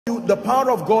The power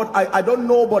of God, I don't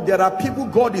know, but there are people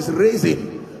God is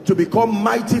raising to become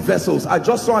mighty vessels. I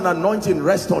just saw an anointing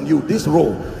rest on you, this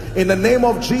row. In the name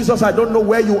of Jesus, I don't know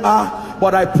where you are,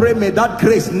 but I pray may that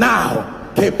grace now,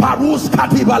 let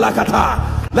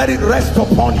it rest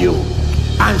upon you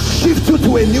and shift you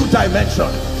to a new dimension.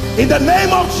 In the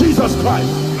name of Jesus Christ.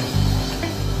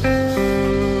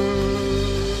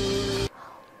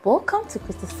 Welcome to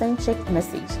Christocentric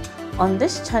Message. On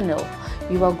this channel,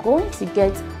 you are going to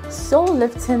get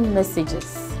soul-lifting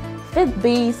messages,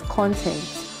 faith-based content,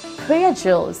 prayer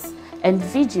drills, and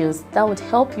videos that would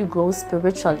help you grow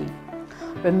spiritually.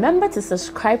 Remember to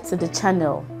subscribe to the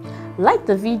channel, like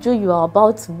the video you are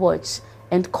about to watch,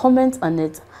 and comment on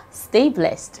it. Stay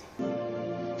blessed.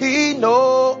 He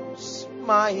knows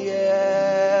my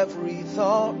every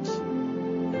thought,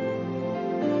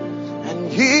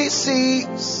 and he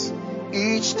sees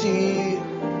each tear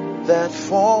that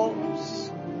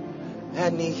falls,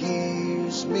 and he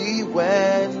hears me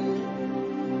when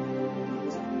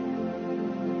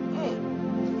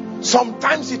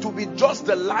sometimes it will be just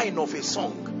the line of a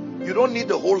song. You don't need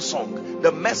the whole song.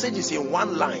 The message is in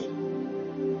one line.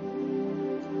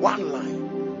 One line.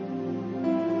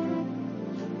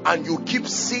 And you keep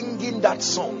singing that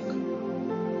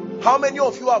song. How many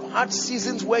of you have had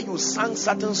seasons where you sang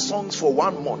certain songs for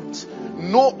 1 month?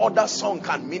 No other song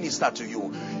can minister to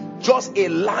you. Just a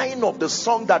line of the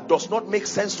song that does not make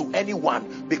sense to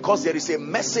anyone, because there is a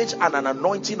message and an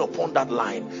anointing upon that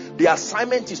line. The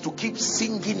assignment is to keep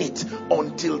singing it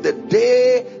until the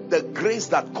day the grace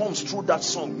that comes through that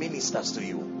song ministers to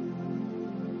you.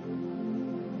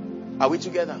 Are we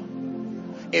together?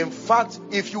 In fact,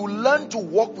 if you learn to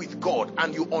walk with God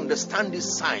and you understand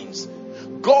these signs,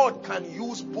 God can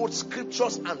use both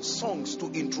scriptures and songs to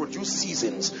introduce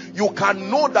seasons. You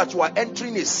can know that you are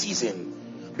entering a season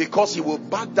because he will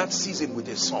back that season with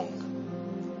a song.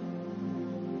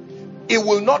 It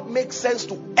will not make sense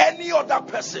to any other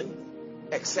person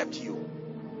except you.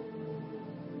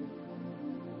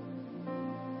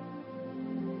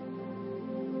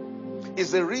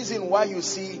 It's the reason why you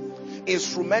see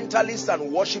instrumentalists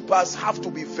and worshippers have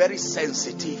to be very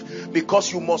sensitive,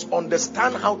 because you must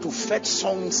understand how to fetch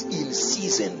songs in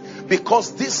season,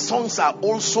 because these songs are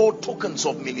also tokens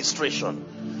of ministration.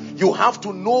 You have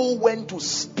to know when to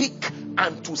speak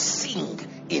and to sing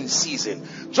in season.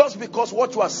 Just because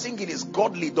what you are singing is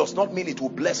godly does not mean it will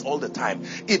bless all the time.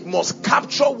 It must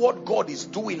capture what God is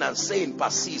doing and saying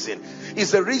per season. It's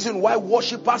the reason why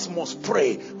worshippers must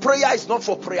pray. Prayer is not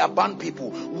for prayer band people.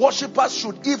 Worshippers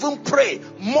should even pray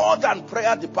more than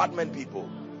prayer department people.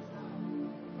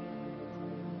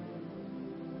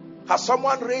 Has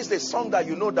someone raised a song that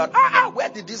you know that, where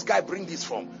did this guy bring this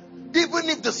from? Even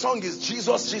if the song is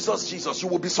Jesus, Jesus, Jesus, you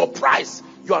will be surprised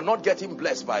you are not getting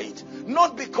blessed by it.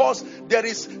 Not because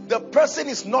the person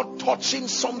is not touching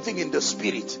something in the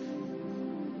spirit.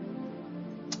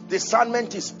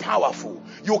 Discernment is powerful.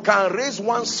 You can raise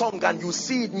one song and you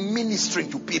see it ministering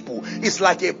to people. It's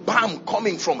like a balm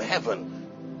coming from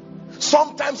heaven.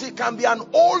 Sometimes it can be an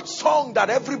old song that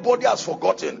everybody has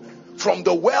forgotten. From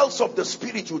the wells of the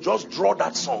spirit, you just draw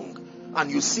that song and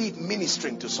you see it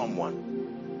ministering to someone.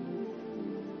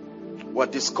 We're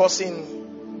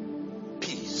discussing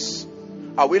peace.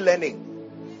 Are we learning?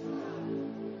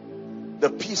 The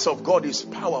peace of God is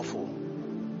powerful.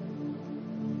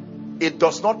 It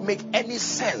does not make any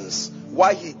sense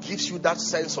why he gives you that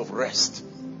sense of rest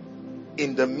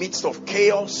in the midst of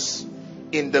chaos,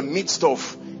 in the midst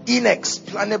of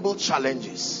inexplainable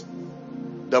challenges.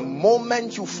 The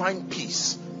moment you find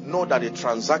peace, know that a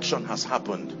transaction has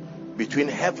happened between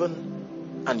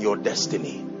heaven and your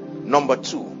destiny. Number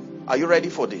 2. Are you ready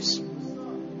for this?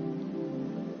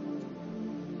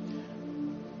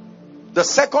 The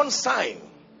second sign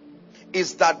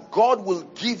is that God will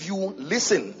give you,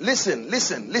 listen.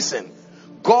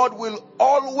 God will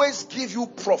always give you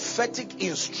prophetic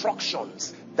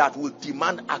instructions that will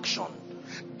demand action.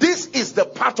 This is the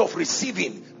part of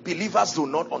receiving believers do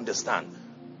not understand.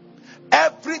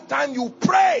 Every time you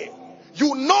pray,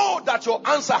 you know that your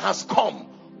answer has come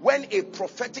when a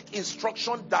prophetic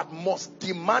instruction that must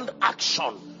demand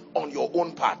action on your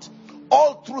own part.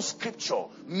 All through scripture,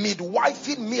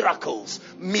 midwifing miracles,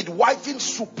 midwifing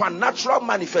supernatural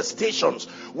manifestations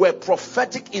were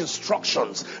prophetic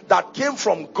instructions that came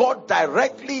from God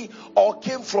directly or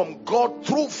came from God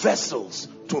through vessels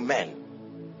to men.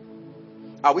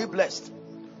 Are we blessed?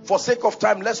 For sake of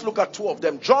time, let's look at 2 of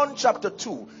them. John chapter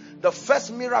 2. The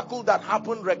first miracle that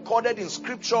happened recorded in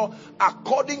scripture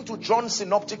according to John's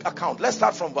synoptic account. Let's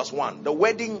start from verse 1. The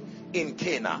wedding in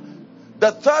Cana.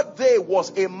 The third day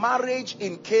was a marriage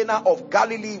in Cana of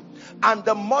Galilee, and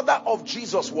the mother of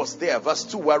Jesus was there. Verse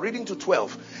 2, we're reading to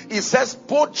 12. It says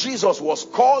both Jesus was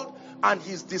called and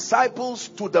his disciples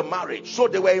to the marriage. So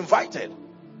they were invited.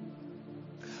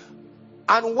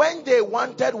 And when they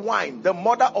wanted wine, the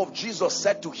mother of Jesus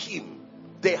said to him,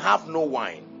 they have no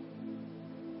wine.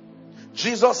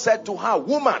 Jesus said to her,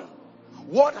 woman,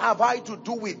 what have I to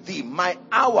do with thee? My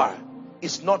hour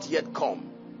is not yet come.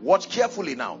 Watch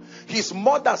carefully now. His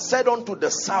mother said unto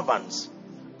the servants,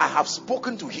 I have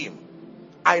spoken to him.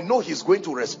 I know he's going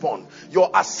to respond. Your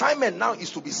assignment now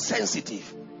is to be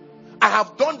sensitive. I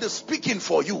have done the speaking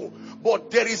for you,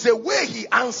 but there is a way he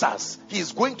answers. He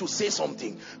is going to say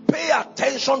something. Pay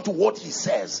attention to what he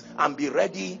says and be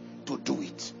ready to do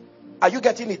it. Are you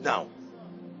getting it now?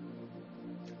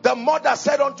 The mother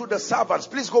said unto the servants,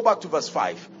 please go back to verse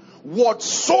 5.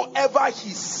 Whatsoever he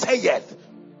saith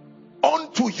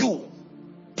unto you,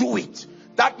 do it.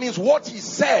 That means what he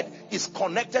said is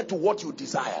connected to what you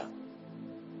desire.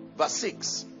 Verse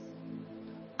 6.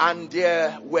 And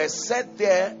there were set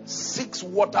there 6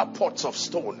 water pots of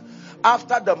stone,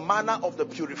 after the manner of the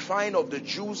purifying of the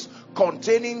Jews,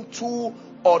 containing 2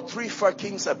 or 3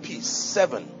 firkins apiece.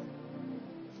 7.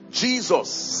 Jesus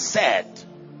said,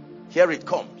 here it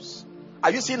comes.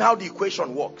 Are you seeing how the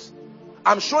equation works?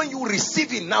 I'm showing you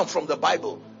receiving now from the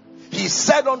Bible. He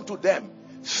said unto them,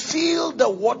 fill the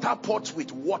water pots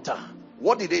with water.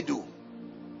 What did they do?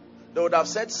 They would have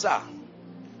said, sir,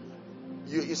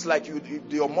 it's like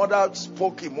your mother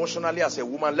spoke emotionally as a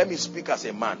woman. Let me speak as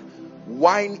a man.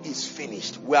 Wine is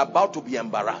finished. We're about to be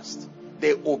embarrassed.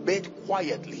 They obeyed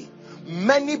quietly.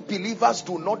 Many believers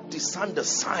do not discern the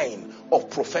sign of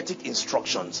prophetic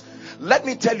instructions. Let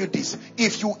me tell you this.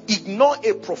 If you ignore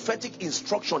a prophetic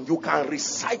instruction, you can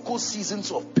recycle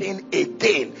seasons of pain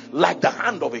again, like the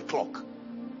hand of a clock.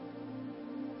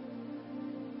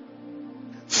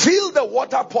 Fill the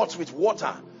water pots with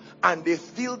water, and they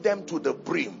filled them to the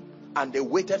brim, and they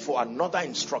waited for another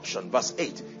instruction. Verse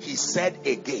 8, he said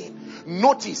again.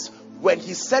 Notice, when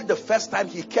he said the first time,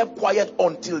 he kept quiet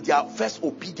until their first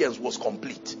obedience was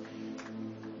complete.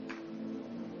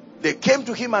 They came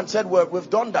to him and said, well, we've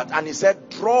done that. And he said,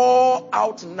 draw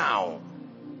out now.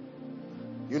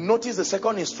 You notice the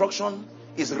second instruction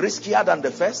is riskier than the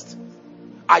first.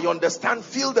 I understand,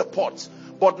 fill the pot.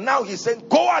 But now he's saying,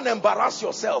 go and embarrass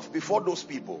yourself before those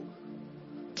people.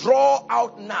 Draw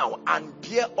out now and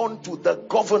bear unto the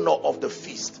governor of the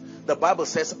feast. The Bible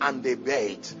says, and they bear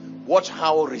it. Watch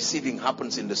how receiving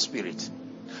happens in the spirit.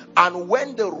 And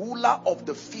when the ruler of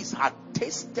the feast had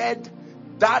tasted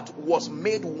that was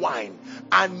made wine,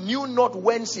 and knew not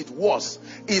whence it was,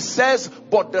 it says,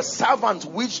 but the servant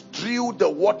which drew the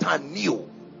water knew.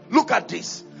 Look at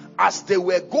this. As they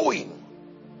were going,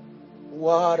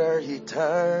 water he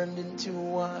turned into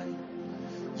wine.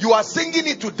 You are singing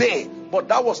it today, but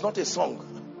that was not a song.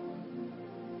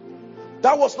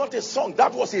 That was not a song.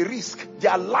 That was a risk.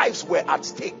 Their lives were at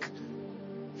stake.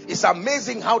 It's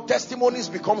amazing how testimonies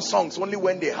become songs only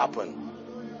when they happen.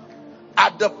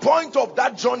 At the point of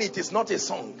that journey, it is not a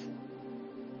song.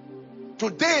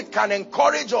 Today, it can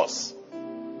encourage us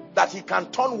that he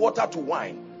can turn water to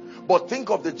wine. But think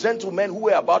of the gentlemen who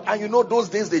were about, and you know those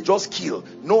days they just kill.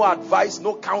 No advice,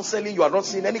 no counseling. You are not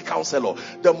seeing any counselor.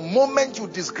 The moment you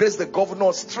disgrace the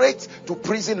governor, straight to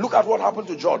prison. Look at what happened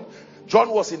to John. John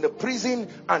was in the prison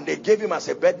and they gave him as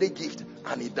a birthday gift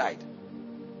and he died.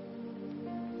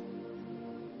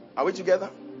 Are we together?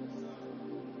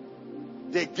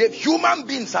 They gave human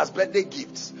beings as birthday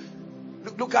gifts.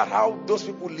 Look at how those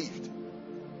people lived.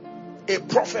 A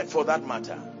prophet for that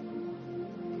matter.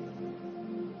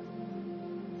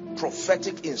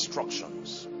 Prophetic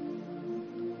instructions.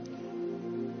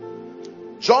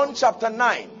 John chapter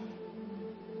 9,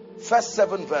 first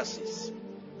 7 verses.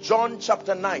 John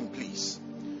chapter 9, please.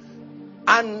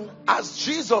 And as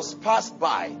Jesus passed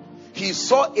by, he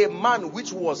saw a man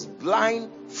which was blind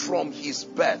from his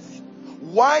birth.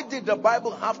 Why did the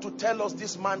Bible have to tell us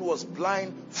this man was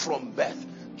blind from birth?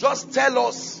 Just tell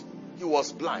us he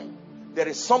was blind. There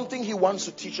is something he wants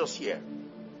to teach us here.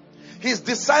 His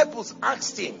disciples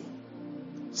asked him,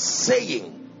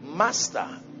 saying, Master,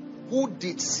 who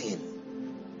did sin?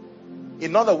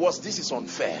 In other words, this is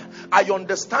unfair. I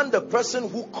understand the person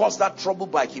who caused that trouble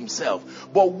by himself.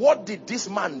 But what did this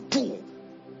man do?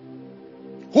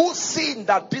 Who sinned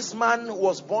that this man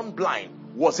was born blind?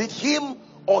 Was it him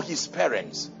or his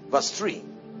parents? Verse 3.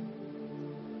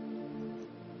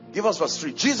 Give us verse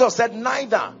 3. Jesus said,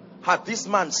 neither had this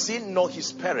man sinned nor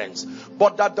his parents,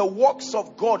 but that the works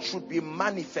of God should be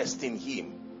manifest in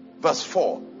him. Verse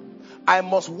 4. I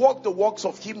must walk the works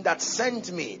of him that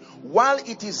sent me. While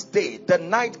it is day, the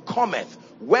night cometh,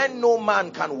 when no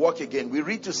man can walk again. We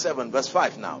read to 7 verse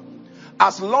 5 now.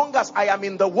 As long as I am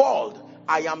in the world,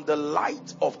 I am the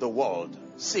light of the world.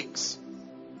 6.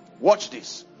 Watch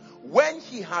this. When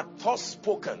he had thus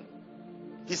spoken,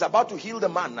 he's about to heal the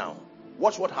man now.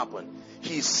 Watch what happened.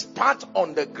 He spat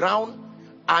on the ground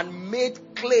and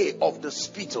made clay of the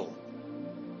spittle,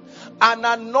 and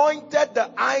anointed the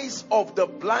eyes of the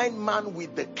blind man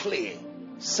with the clay.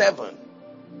 7.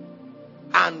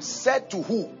 And said to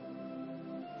who?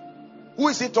 Who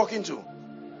is he talking to?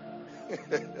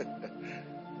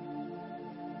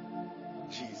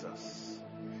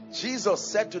 Jesus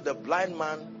said to the blind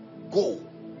man, go.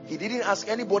 He didn't ask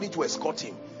anybody to escort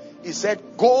him. He said,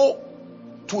 go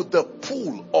to the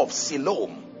pool of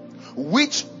Siloam,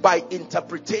 which by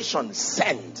interpretation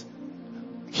sent.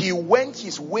 He went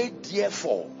his way,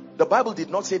 therefore. The Bible did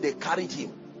not say they carried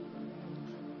him.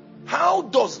 How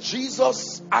does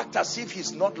Jesus act as if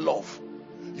he's not love?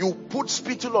 You put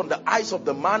spittle on the eyes of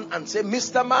the man and say,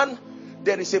 Mr. Man,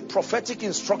 there is a prophetic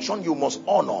instruction you must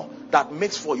honor that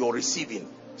makes for your receiving.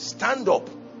 Stand up,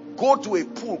 go to a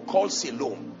pool called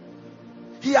Siloam.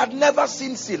 He had never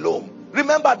seen Siloam.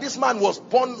 Remember, this man was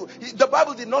born. The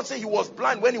Bible did not say he was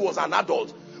blind when he was an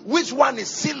adult. Which one is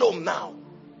Siloam now?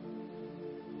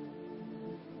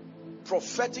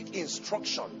 Prophetic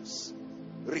instructions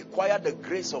require the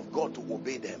grace of God to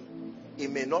obey them. It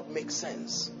may not make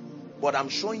sense, but I'm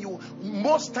showing you,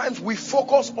 most times we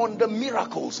focus on the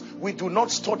miracles. We do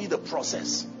not study the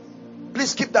process.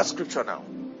 Please keep that scripture now.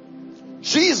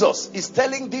 Jesus is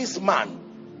telling this man,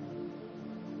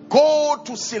 go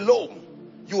to Siloam.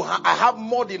 I have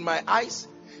mud in my eyes.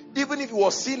 Even if he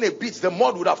was seeing a bit, the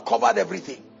mud would have covered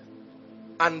everything.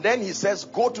 And then he says,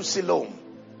 go to Siloam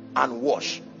and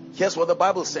wash. Here's what the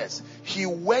Bible says. He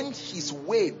went his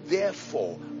way,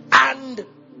 therefore, and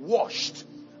washed,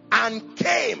 and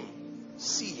came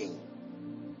seeing.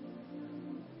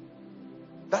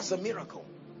 That's a miracle.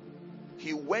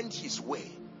 He went his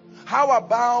way. How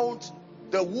about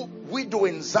the widow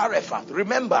in Zarephath?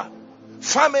 Remember,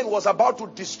 famine was about to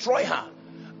destroy her.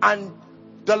 And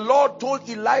the Lord told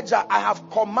Elijah, I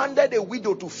have commanded a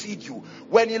widow to feed you.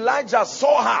 When Elijah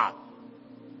saw her,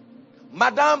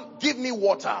 Madam, give me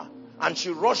water. And she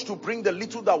rushed to bring the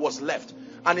little that was left.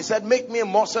 And he said, make me a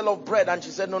morsel of bread. And she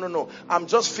said, no. I'm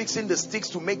just fixing the sticks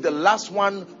to make the last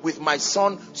one with my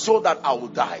son so that I will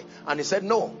die. And he said,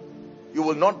 no, you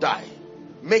will not die.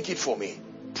 Make it for me.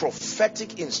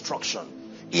 Prophetic instruction.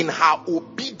 In her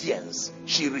obedience,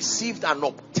 she received and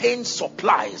obtained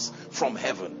supplies from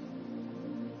heaven.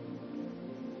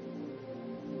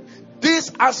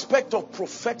 This aspect of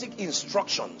prophetic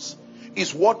instructions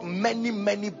is what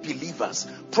many believers,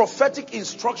 prophetic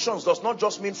instructions does not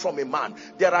just mean from a man.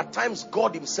 There are times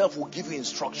God himself will give you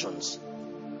instructions.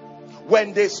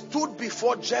 When they stood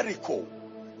before Jericho,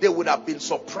 they would have been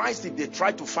surprised if they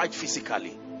tried to fight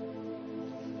physically.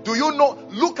 Do you know,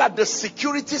 look at the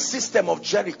security system of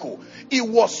Jericho. It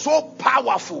was so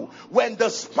powerful. When the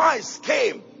spies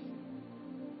came,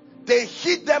 they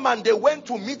hid them and they went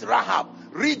to meet Rahab.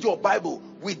 Read your Bible.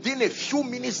 Within a few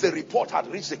minutes, the report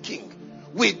had reached the king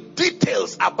with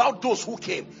details about those who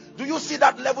came. Do you see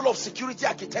that level of security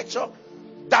architecture?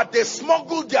 That they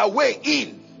smuggled their way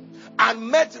in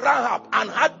and met Rahab and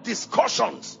had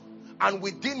discussions. And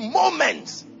within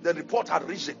moments, the report had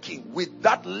reached the king with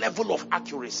that level of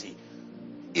accuracy.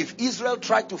 If Israel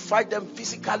tried to fight them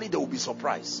physically, they would be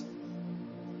surprised.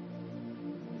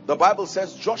 The Bible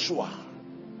says Joshua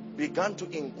began to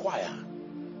inquire,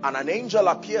 and an angel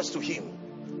appears to him.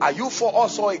 Are you for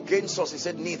us or against us? He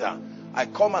said, neither. I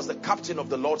come as the captain of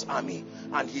the Lord's army.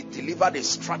 And he delivered a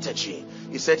strategy.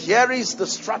 He said, here is the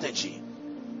strategy.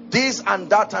 This and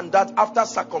that and that. After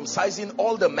circumcising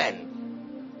all the men,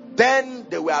 then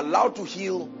they were allowed to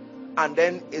heal. And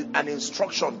then an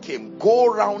instruction came.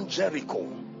 Go around Jericho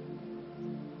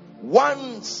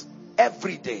once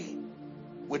every day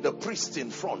with the priest in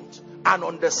front. And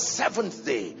on the 7th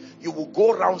day, you will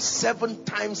go around 7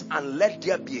 times and let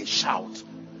there be a shout.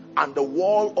 And the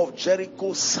wall of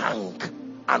Jericho sank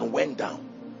and went down.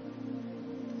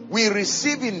 We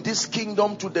receive in this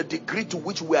kingdom to the degree to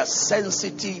which we are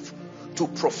sensitive to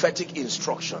prophetic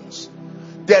instructions.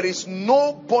 There is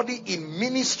nobody in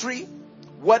ministry,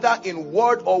 whether in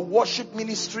word or worship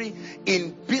ministry,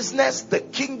 in business, the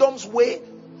kingdom's way,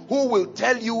 who will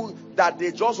tell you that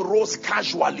they just rose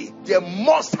casually. There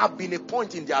must have been a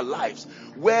point in their lives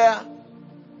where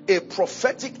a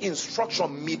prophetic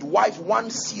instruction midwife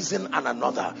one season and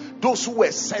another. Those who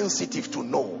were sensitive to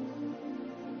know.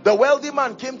 The wealthy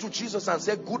man came to Jesus and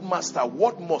said, good master,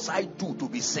 what must I do to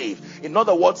be saved? In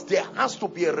other words, there has to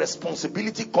be a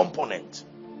responsibility component.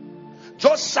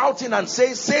 Just shouting and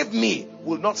saying, save me,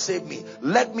 will not save me.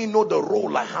 Let me know the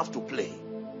role I have to play.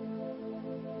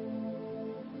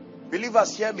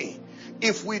 Believers, hear me.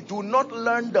 If we do not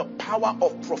learn the power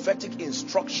of prophetic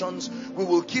instructions, we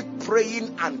will keep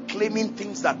praying and claiming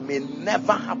things that may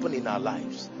never happen in our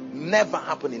lives. Never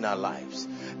happen in our lives.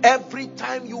 Every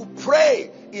time you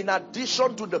pray, in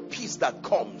addition to the peace that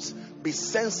comes, be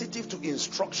sensitive to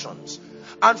instructions.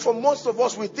 And for most of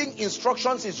us, we think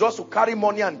instructions is just to carry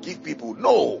money and give people.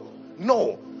 No,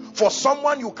 no. For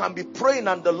someone, you can be praying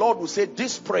and the Lord will say,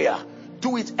 this prayer,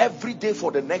 do it every day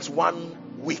for the next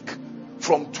 1 week.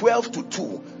 From 12 to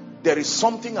 2, there is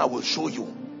something I will show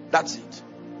you. That's it.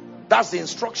 That's the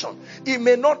instruction. It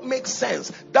may not make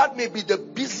sense. That may be the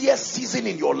busiest season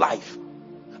in your life.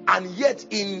 And yet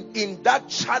in that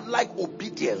childlike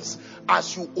obedience,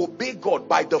 as you obey God,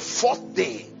 by the 4th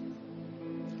day,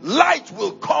 light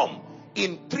will come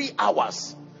in 3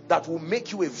 hours that will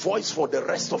make you a voice for the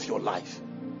rest of your life.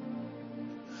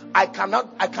 I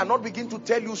cannot begin to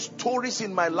tell you stories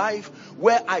in my life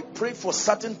where I prayed for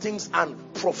certain things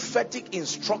and prophetic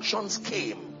instructions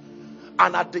came.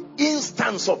 And at the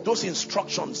instance of those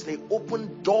instructions, they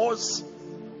open doors,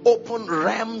 open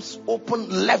realms,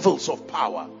 open levels of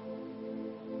power.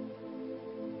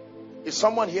 Is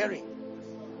someone hearing?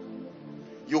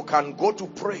 You can go to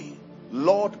pray.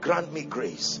 Lord, grant me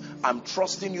grace. I'm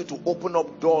trusting you to open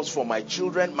up doors for my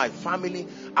children, my family,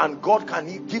 and God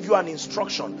can give you an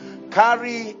instruction.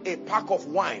 Carry a pack of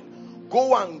wine.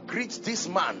 Go and greet this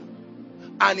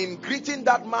man. And in greeting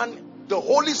that man, the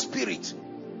Holy Spirit,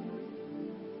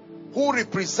 who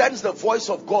represents the voice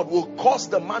of God, will cause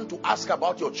the man to ask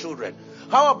about your children.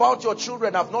 How about your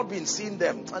children? I've not been seeing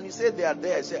them. And you say they are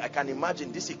there. I say, I can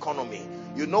imagine this economy.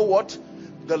 You know what?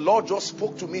 The Lord just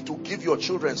spoke to me to give your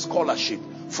children scholarship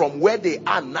from where they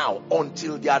are now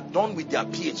until they are done with their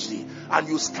PhD. And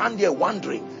you stand there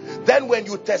wondering. Then when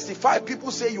you testify,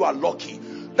 people say you are lucky.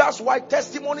 That's why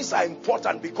testimonies are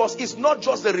important, because it's not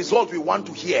just the result we want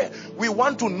to hear. We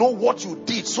want to know what you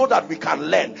did so that we can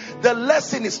learn. The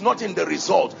lesson is not in the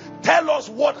result. Tell us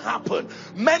what happened.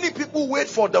 Many people wait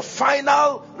for the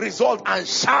final result and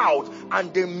shout,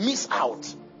 and they miss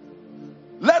out.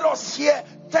 Let us hear.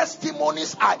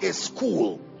 Testimonies are a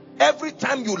school. Every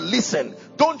time you listen,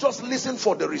 don't just listen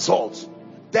for the results.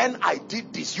 Then I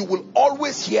did this. You will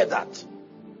always hear that.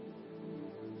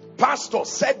 Pastor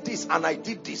said this and I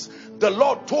did this. The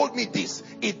Lord told me this.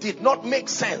 It did not make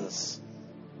sense.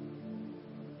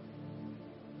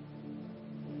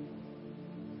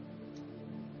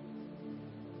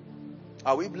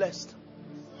 Are we blessed?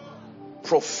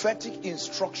 Prophetic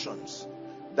instructions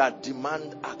that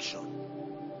demand action.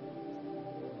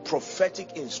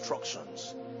 Prophetic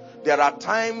instructions. There are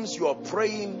times you are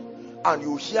praying and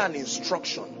you hear an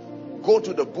instruction. Go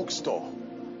to the bookstore.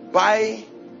 Buy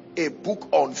a book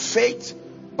on faith.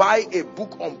 Buy a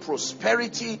book on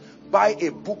prosperity. Buy a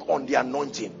book on the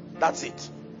anointing. That's it.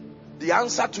 The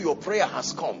answer to your prayer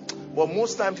has come. But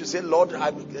most times you say, Lord,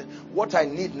 what I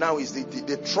need now is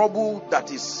the trouble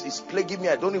that is plaguing me.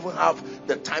 I don't even have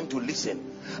the time to listen.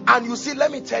 And you see,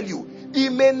 let me tell you, it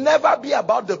may never be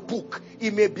about the book.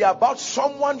 It may be about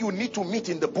someone you need to meet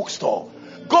in the bookstore.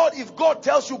 If God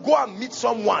tells you go and meet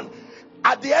someone,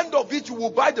 at the end of it you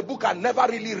will buy the book and never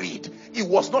really read. It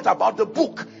was not about the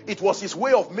book. It was his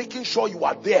way of making sure you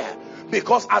are there.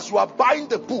 Because as you are buying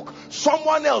the book,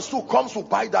 someone else who comes to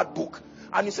buy that book.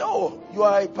 And you say, oh, you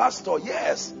are a pastor.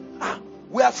 Yes.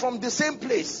 We are from the same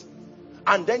place.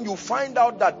 And then you find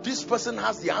out that this person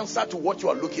has the answer to what you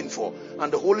are looking for.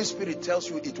 And the Holy Spirit tells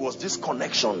you it was this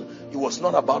connection. It was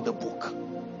not about the book.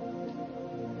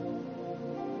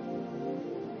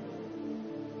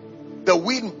 The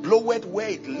wind bloweth where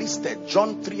it listed.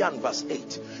 John 3 and verse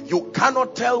 8. You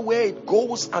cannot tell where it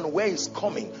goes and where it's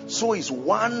coming. So is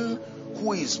one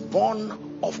who is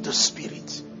born of the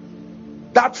Spirit.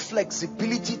 That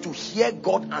flexibility to hear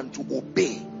God and to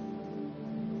obey.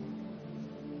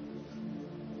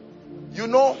 You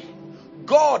know,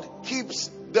 God keeps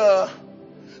the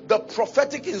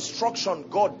prophetic instruction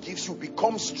God gives you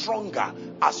becomes stronger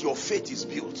as your faith is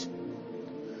built.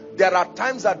 There are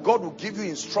times that God will give you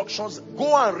instructions.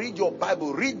 Go and read your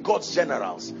Bible, read God's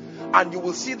generals, and you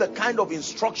will see the kind of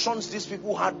instructions these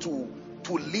people had to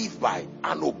live by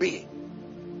and obey.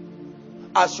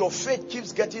 As your faith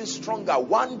keeps getting stronger,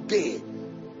 one day,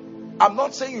 I'm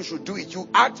not saying you should do it, you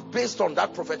act based on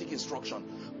that prophetic instruction.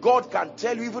 God can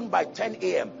tell you even by 10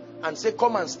 a.m. and say,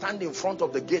 come and stand in front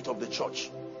of the gate of the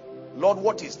church. Lord,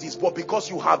 what is this? But because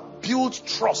you have built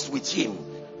trust with him,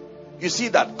 You see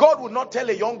that? God will not tell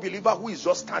a young believer who is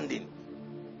just standing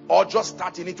or just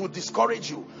starting. It will discourage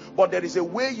you. But there is a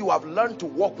way you have learned to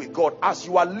walk with God. As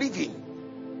you are living,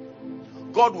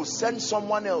 God will send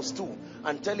someone else too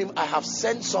and tell him, I have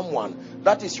sent someone.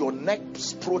 That is your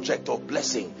next project of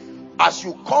blessing. As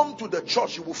you come to the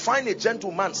church, you will find a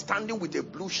gentleman standing with a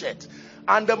blue shirt.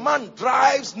 And the man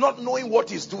drives not knowing what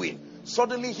he's doing.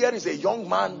 Suddenly here is a young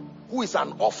man who is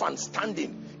an orphan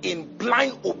standing in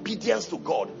blind obedience to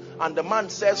God. And the man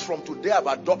says, from today I've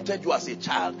adopted you as a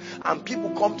child. And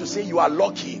people come to say you are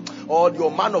lucky, or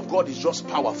your man of God is just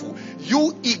powerful.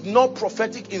 You ignore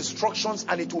prophetic instructions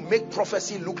and it will make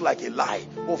prophecy look like a lie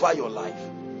over your life.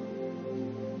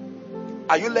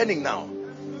 Are you learning now?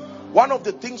 One of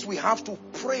the things we have to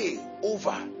pray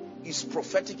over is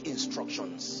prophetic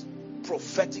instructions.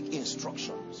 Prophetic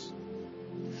instructions.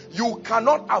 You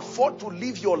cannot afford to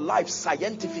live your life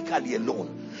scientifically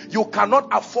alone. You cannot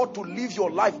afford to live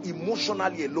your life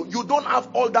emotionally alone. You don't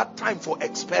have all that time for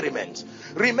experiment.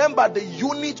 Remember, the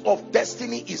unit of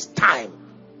destiny is time.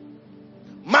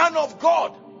 Man of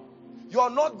God, you are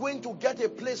not going to get a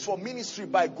place for ministry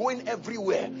by going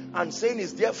everywhere and saying,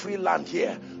 is there free land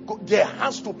here? There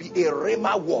has to be a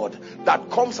rhema word that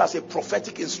comes as a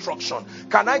prophetic instruction.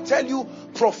 Can I tell you,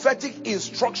 prophetic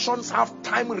instructions have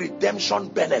time redemption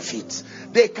benefits.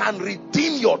 They can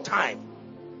redeem your time.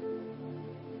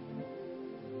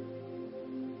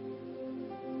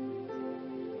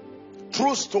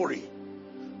 True story.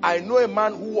 I know a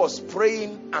man who was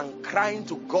praying and crying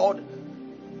to God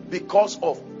because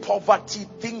of poverty.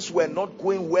 Things were not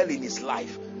going well in his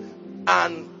life.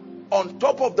 And on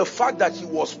top of the fact that he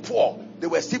was poor, there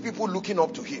were still people looking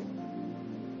up to him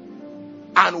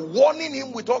and warning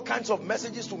him with all kinds of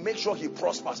messages to make sure he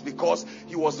prospers, because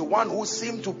he was the one who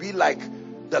seemed to be like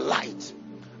the light.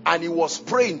 And he was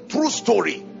praying. True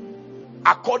story.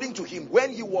 According to him,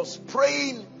 when he was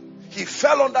praying, he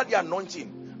fell under the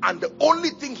anointing, and the only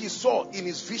thing he saw in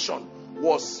his vision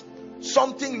was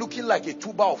something looking like a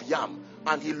tuber of yam,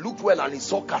 and he looked well and he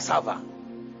saw cassava.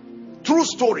 True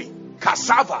story.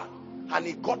 Cassava. And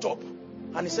he got up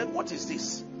and he said, what is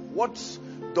this? What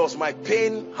does my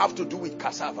pain have to do with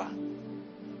cassava?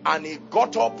 And he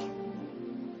got up,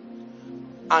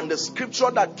 and the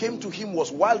scripture that came to him was,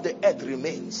 while the earth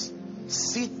remains,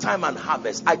 seed time and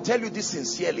harvest. I tell you this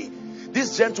sincerely.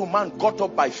 This gentleman got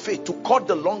up by faith. To cut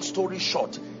the long story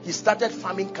short, he started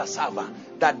farming cassava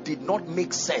that did not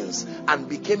make sense and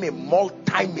became a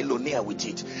multi-millionaire with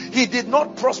it. He did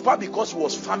not prosper because he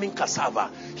was farming cassava.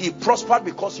 He prospered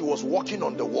because he was walking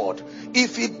on the word.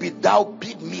 If it be thou,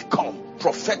 bid me come.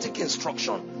 Prophetic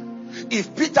instruction.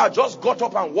 If Peter just got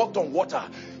up and walked on water,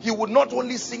 he would not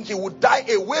only sink, he would die.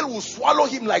 A whale would swallow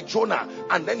him like Jonah,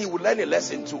 and then he would learn a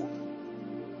lesson too.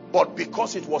 But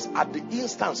because it was at the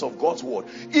instance of God's word,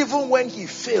 even when he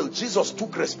failed, Jesus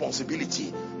took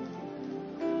responsibility.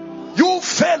 You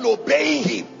fail obeying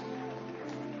him.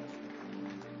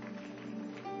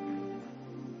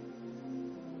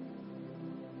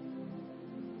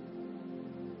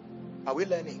 Are we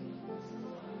learning?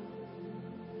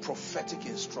 Prophetic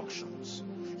instructions.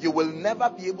 You will never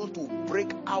be able to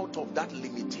break out of that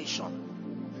limitation.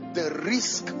 The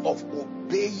risk of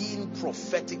obeying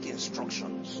prophetic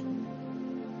instructions.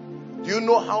 Do you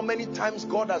know how many times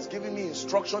God has given me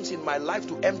instructions in my life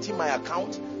to empty my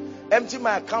account? Empty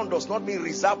my account does not mean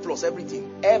reserve plus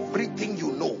everything. Everything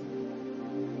you know.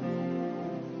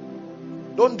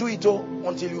 Don't do it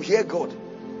until you hear God.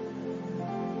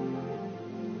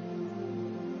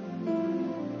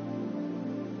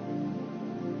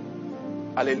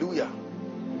 Hallelujah.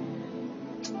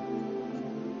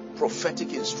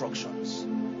 Prophetic instructions.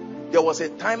 There was a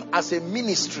time as a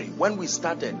ministry when we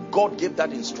started, God gave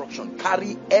that instruction.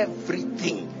 Carry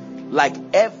everything, like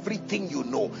everything you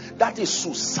know. That is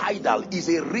suicidal, is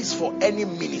a risk for any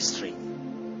ministry.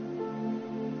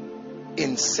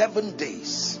 In 7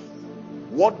 days,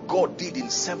 what God did in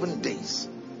 7 days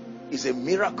is a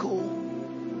miracle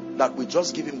that we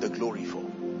just give him the glory for.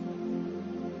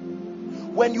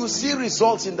 When you see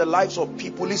results in the lives of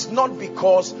people, it's not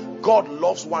because God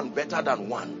loves one better than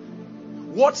one.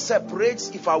 What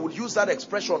separates, if I would use that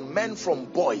expression, men from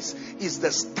boys, is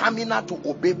the stamina to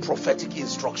obey prophetic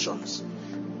instructions.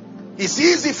 It's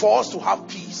easy for us to have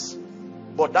peace,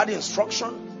 but that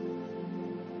instruction,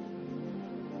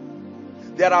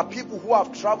 there are people who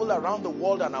have traveled around the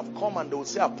world and have come and they will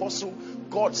say, Apostle,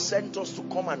 God sent us to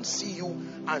come and see you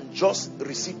and just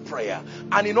receive prayer.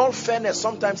 And in all fairness,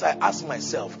 sometimes I ask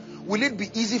myself, Will it be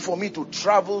easy for me to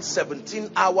travel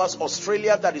 17 hours,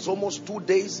 Australia, that is almost 2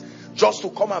 days, just to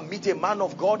come and meet a man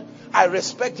of God? I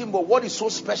respect him, but what is so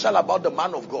special about the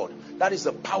man of God? That is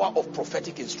the power of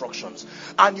prophetic instructions.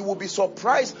 And you will be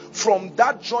surprised, from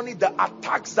that journey, the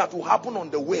attacks that will happen on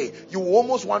the way, you will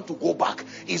almost want to go back.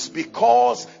 It's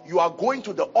because you are going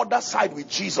to the other side with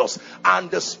Jesus, and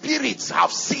the spirits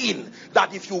have seen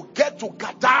that if you get to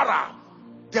Gadara,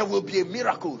 there will be a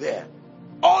miracle there.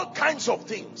 All kinds of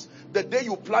things. The day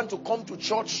you plan to come to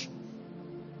church,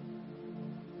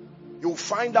 you'll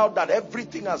find out that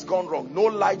everything has gone wrong. No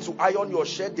light to iron your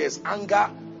shirt. There's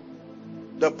anger.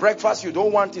 The breakfast you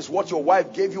don't want is what your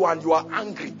wife gave you, and you are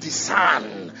angry.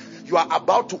 Discern. You are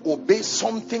about to obey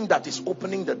something that is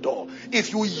opening the door.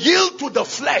 If you yield to the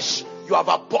flesh, you have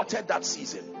aborted that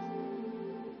season.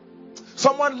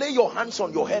 Someone lay your hands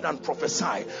on your head and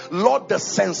prophesy. Lord, the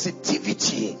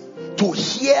sensitivity to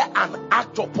hear and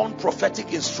act upon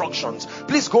prophetic instructions.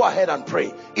 Please go ahead and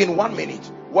pray in 1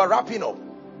 minute. We're wrapping up.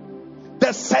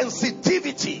 The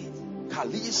sensitivity.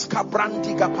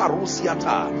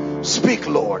 Speak,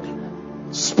 Lord.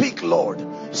 Speak, Lord.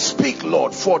 Speak,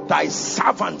 Lord, for thy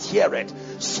servant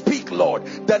heareth. Speak, Lord.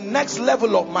 The next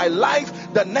level of my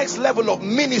life, the next level of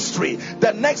ministry,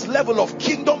 the next level of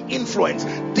kingdom influence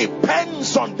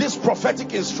depends on this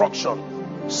prophetic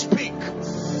instruction. Speak.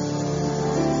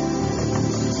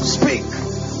 Speak.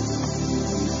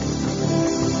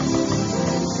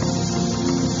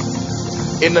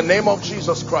 In the name of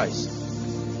Jesus Christ.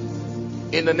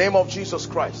 In the name of Jesus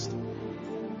Christ.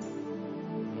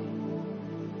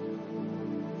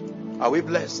 Are we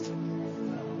blessed?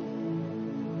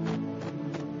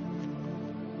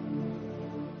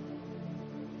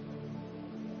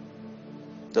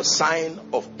 The sign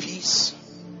of peace.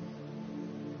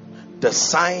 The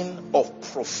sign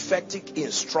of prophetic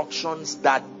instructions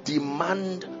that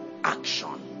demand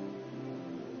action.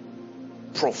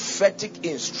 Prophetic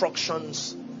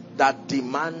instructions that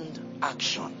demand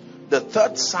action. The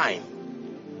third sign,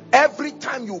 every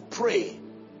time you pray,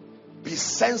 be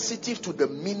sensitive to the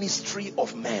ministry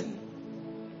of men.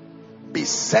 Be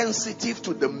sensitive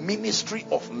to the ministry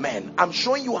of men. I'm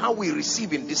showing you how we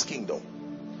receive in this kingdom.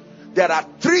 There are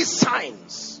 3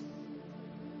 signs.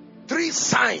 3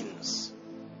 signs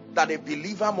that a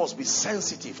believer must be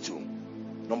sensitive to.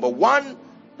 Number 1,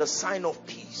 the sign of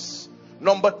peace.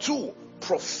 Number 2,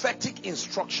 prophetic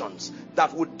instructions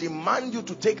that would demand you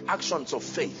to take actions of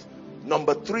faith.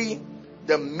 Number 3,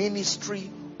 the ministry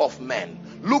of men.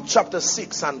 Luke chapter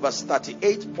 6 and verse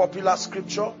 38, popular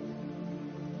scripture.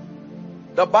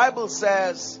 The Bible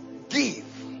says, give,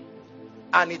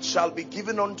 and it shall be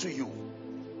given unto you.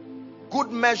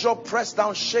 Good measure, pressed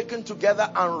down, shaken together,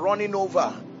 and running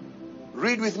over.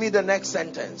 Read with me the next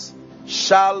sentence.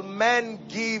 Shall men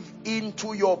give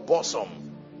into your bosom?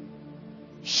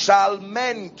 Shall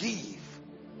men give?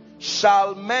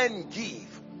 Shall men give?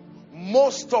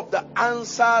 Most of the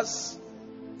answers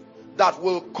that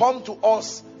will come to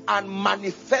us and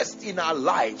manifest in our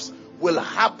lives will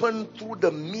happen through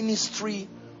the ministry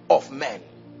of men.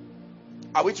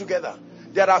 Are we together?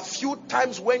 There are few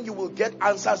times when you will get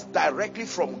answers directly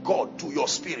from God to your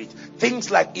spirit. Things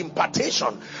like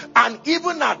impartation. And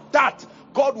even at that,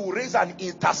 God will raise an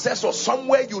intercessor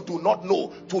somewhere you do not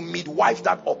know to midwife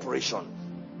that operation.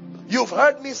 You've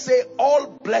heard me say all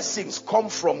blessings come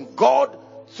from God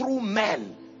through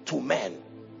men to men.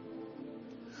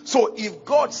 So if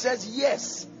God says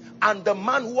yes, and the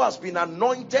man who has been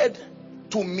anointed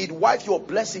to midwife your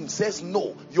blessing says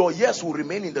no, your yes will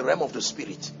remain in the realm of the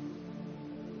spirit.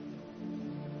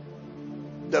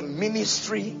 The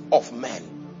ministry of men.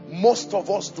 Most of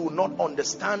us do not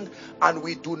understand, and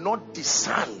we do not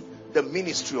discern the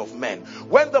ministry of men.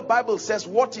 When the Bible says,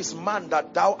 what is man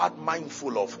that thou art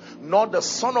mindful of, nor the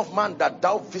son of man that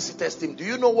thou visitest him, do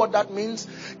you know what that means?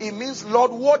 It means,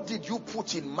 Lord, what did you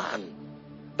put in man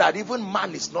that even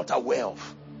man is not aware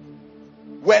of?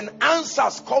 When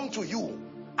answers come to you,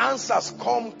 answers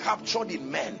come captured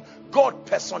in men. God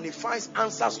personifies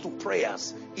answers to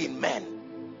prayers in men.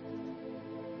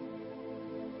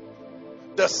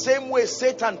 The same way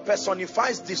Satan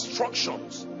personifies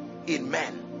destructions in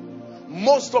men.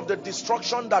 Most of the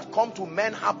destruction that come to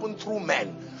men happen through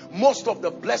men. Most of the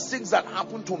blessings that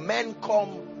happen to men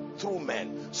come through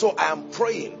men. So I am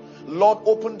praying, Lord,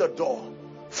 open the door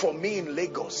for me in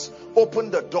Lagos. Open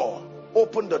the door.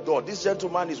 Open the door. This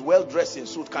gentleman is well dressed in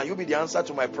suit. Can you be the answer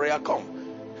to my prayer? Come.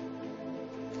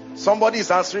 Somebody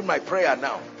is answering my prayer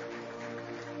now.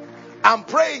 I'm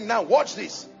praying now. Watch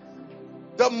this.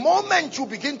 The moment you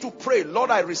begin to pray,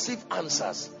 Lord, I receive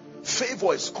answers.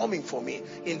 Favor is coming for me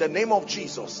in the name of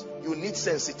Jesus. You need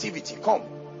sensitivity. Come.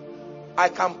 I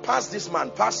can pass this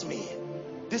man, pass me.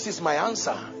 This is my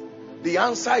answer. The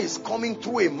answer is coming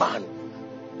through a man,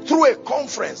 through a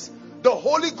conference. The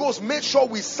Holy Ghost made sure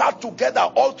we sat together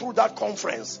all through that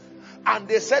conference. And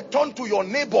they said, turn to your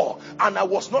neighbor. And I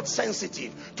was not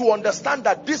sensitive to understand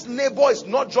that this neighbor is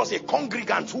not just a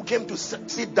congregant who came to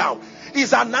sit down.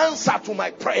 It's an answer to my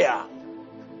prayer.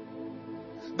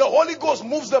 The Holy Ghost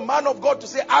moves the man of God to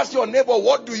say, ask your neighbor,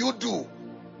 what do you do?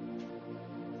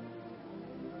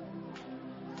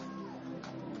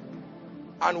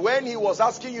 And when he was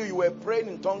asking you, you were praying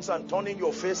in tongues and turning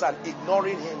your face and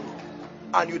ignoring him.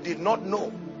 And you did not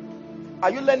know. Are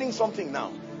you learning something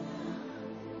now?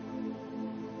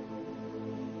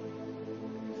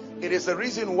 It is the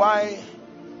reason why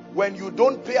when you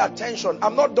don't pay attention,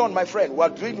 I'm not done, my friend. We're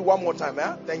doing it one more time.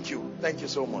 Eh? Thank you. Thank you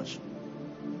so much.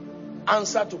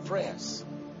 Answer to prayers.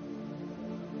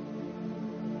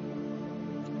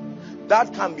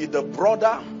 That can be the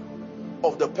brother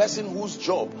of the person whose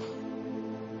job,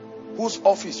 whose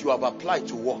office you have applied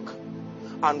to work.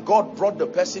 And God brought the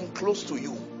person close to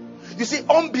you. You see,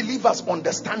 unbelievers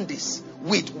understand this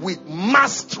with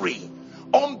mastery.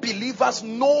 Unbelievers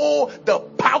know the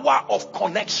power of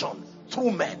connection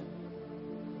through men.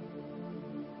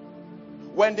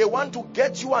 When they want to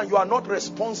get you and you are not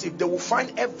responsive, they will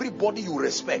find everybody you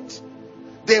respect.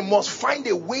 They must find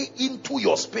a way into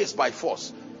your space by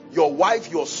force. Your wife,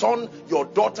 your son, your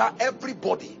daughter,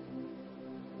 everybody.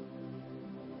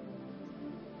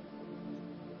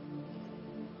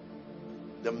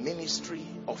 The ministry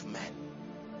of men.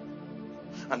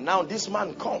 And now this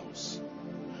man comes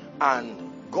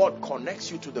and God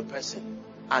connects you to the person,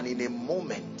 and in a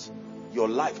moment your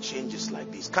life changes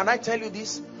like this. Can I tell you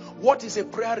this? What is a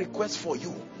prayer request for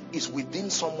you is within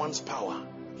someone's power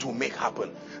to make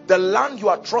happen. The land you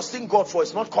are trusting God for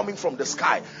is not coming from the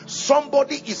sky.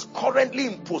 Somebody is currently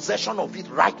in possession of it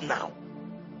right now.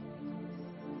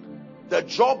 The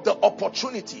job, the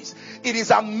opportunities. It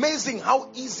is amazing how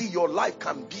easy your life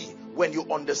can be when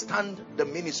you understand the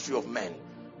ministry of men.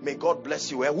 May God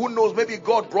bless you. And who knows, maybe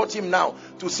God brought him now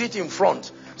to sit in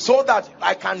front so that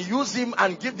I can use him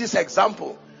and give this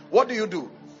example. What do you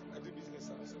do? I do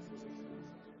business.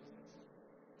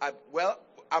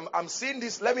 I'm seeing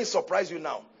this. Let me surprise you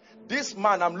now. This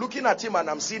man, I'm looking at him and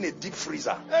I'm seeing a deep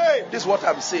freezer. Hey! This is what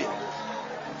I'm saying.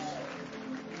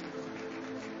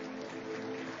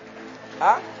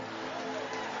 Huh?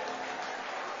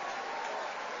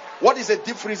 What is a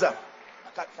deep freezer?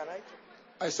 Can I?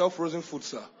 I sell frozen food,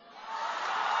 sir.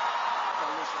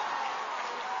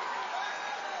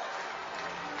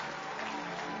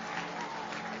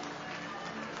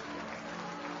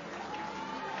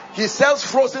 He sells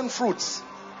frozen fruits.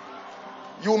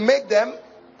 You make them?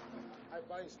 I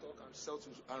buy in stock and sell to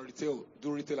and retail,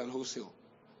 do retail and wholesale.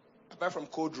 I buy from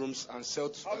cold rooms and sell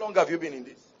to. How long have you been in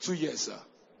this? 2 years, sir.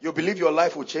 You believe your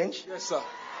life will change? Yes, sir.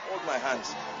 Hold my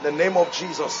hands. In the name of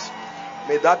Jesus,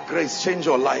 may that grace change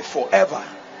your life forever.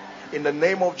 In the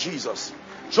name of Jesus.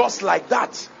 Just like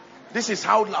that. This is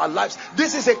how our lives.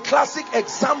 This is a classic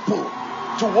example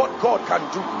to what God can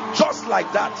do. Just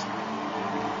like that.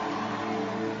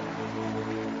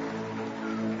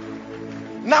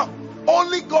 Now,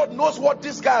 only God knows what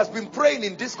this guy has been praying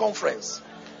in this conference.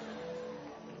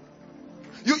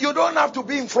 You don't have to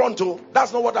be in front of.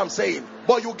 That's not what I'm saying.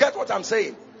 But you get what I'm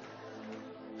saying.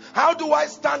 How do I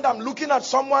stand? I'm looking at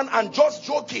someone and just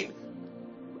joking.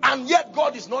 And yet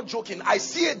God is not joking. I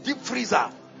see a deep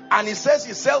freezer and he says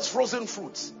he sells frozen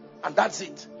fruits. And that's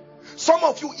it. Some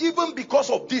of you, even because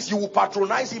of this, you will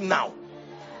patronize him now.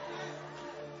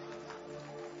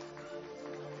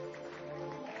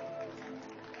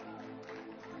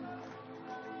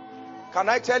 Can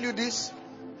I tell you this?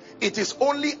 It is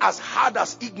only as hard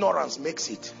as ignorance makes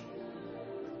it.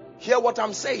 Hear what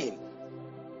I'm saying.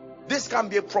 This can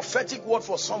be a prophetic word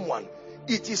for someone.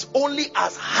 It is only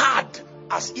as hard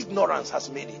as ignorance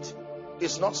has made it.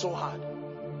 It's not so hard.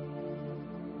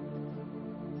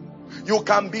 You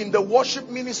can be in the worship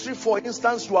ministry, for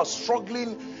instance, you are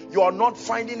struggling, you are not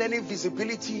finding any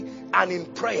visibility, and in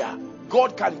prayer,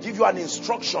 God can give you an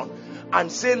instruction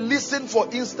and say, listen,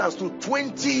 for instance, to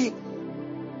 20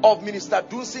 of Minister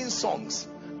Dunsin's songs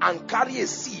and carry a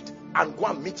seed and go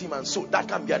and meet him and sow. That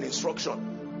can be an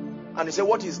instruction. And he said,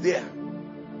 what is there?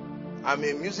 I'm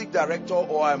a music director,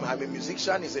 or I'm a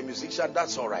musician. He's a musician.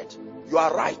 That's all right. You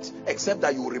are right, except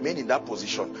that you will remain in that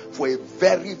position for a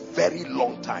very, very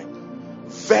long time.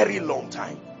 Very long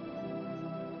time.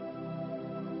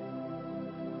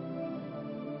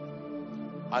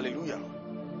 Hallelujah.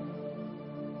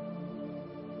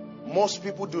 Most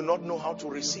people do not know how to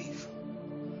receive.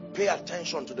 Pay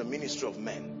attention to the ministry of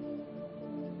men.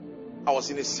 I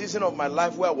was in a season of my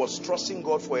life where I was trusting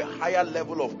God for a higher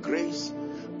level of grace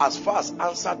as far as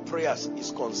answered prayers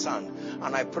is concerned.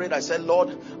 And I prayed, I said,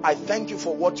 Lord, I thank you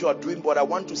for what you are doing, but I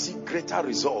want to see greater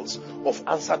results of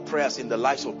answered prayers in the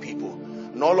lives of people.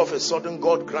 And all of a sudden,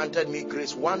 God granted me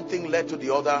grace. One thing led to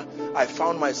the other. I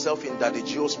found myself in Daddy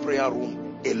Gio's prayer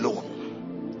room alone.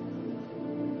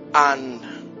 And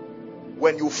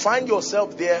when you find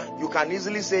yourself there, you can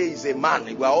easily say he's a man.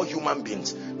 We are all human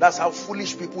beings. That's how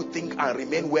foolish people think and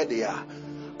remain where they are.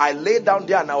 I lay down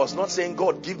there and I was not saying,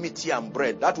 God, give me tea and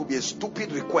bread. That would be a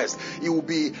stupid request. It would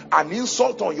be an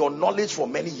insult on your knowledge for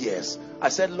many years. I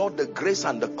said, Lord, the grace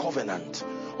and the covenant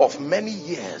of many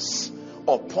years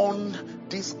upon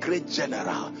this great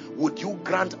general, would you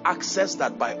grant access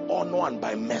that by honor and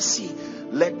by mercy,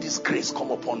 let this grace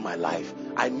come upon my life.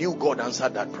 I knew God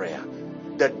answered that prayer.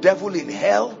 The devil in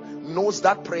hell knows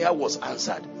that prayer was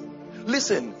answered.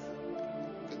 Listen,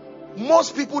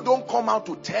 most people don't come out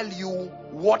to tell you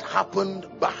what happened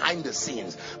behind the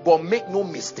scenes, but make no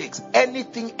mistakes,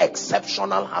 anything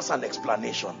exceptional has an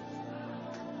explanation.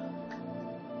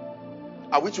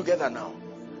 Are we together now?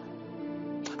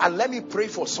 And let me pray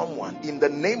for someone in the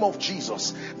name of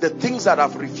Jesus. The things that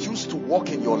have refused to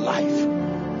work in your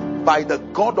life, by the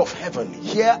God of heaven,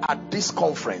 here at this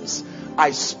conference,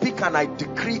 I speak and I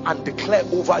decree and declare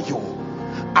over you,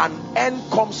 an end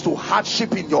comes to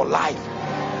hardship in your life.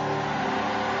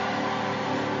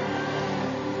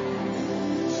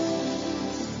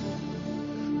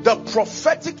 The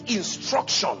prophetic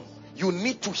instruction you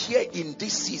need to hear in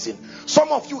this season. Some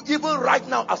of you, even right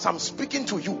now as I'm speaking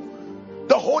to you,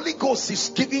 the Holy Ghost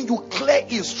is giving you clear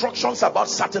instructions about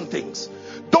certain things.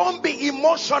 Don't be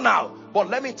emotional. But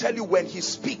let me tell you, when he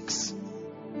speaks,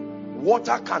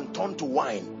 water can turn to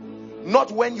wine.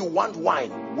 Not when you want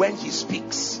wine, when he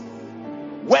speaks.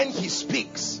 When he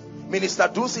speaks. Minister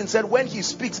Dulcin said, when he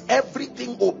speaks,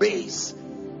 everything obeys.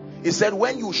 He said,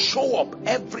 when you show up,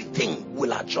 everything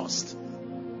will adjust.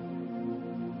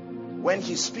 When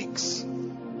he speaks,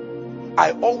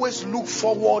 I always look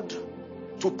forward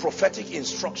to prophetic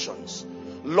instructions.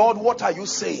 Lord, what are you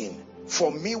saying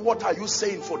for me? What are you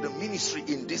saying for the ministry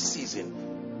in this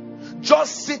season?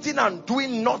 Just sitting and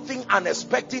doing nothing and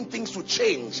expecting things to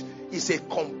change is a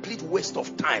complete waste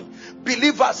of time.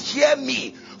 Believers, hear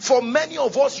me. For many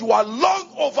of us, you are long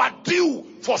overdue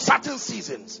for certain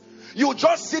seasons. You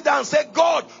just sit down and say,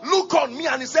 God, look on me.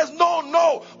 And he says,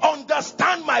 no,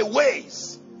 understand my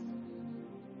ways.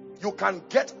 You can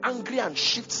get angry and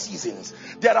shift seasons.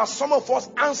 There are some of us,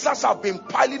 answers have been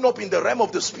piling up in the realm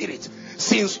of the spirit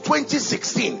since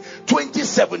 2016,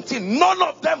 2017. None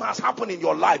of them has happened in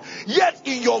your life. Yet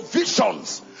in your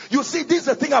visions, you see, this is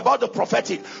the thing about the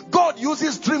prophetic. God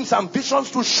uses dreams and visions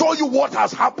to show you what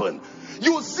has happened.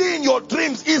 You see in your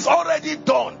dreams is already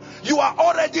done. You are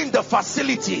already in the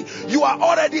facility. You are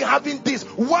already having this.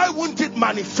 Why wouldn't it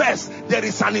manifest? There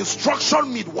is an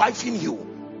instruction midwifing you.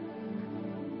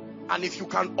 And if you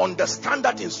can understand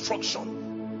that instruction,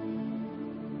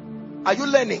 are you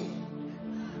learning?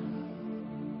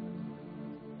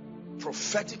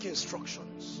 Prophetic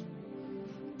instructions.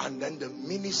 And then the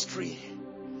ministry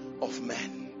of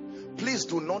men. Please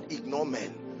do not ignore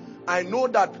men. I know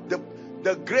that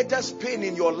the greatest pain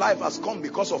in your life has come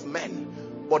because of men.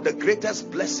 But the greatest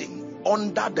blessing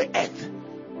under the earth,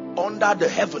 under the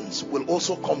heavens, will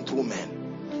also come through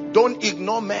men. Don't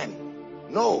ignore men.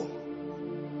 No.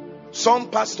 Some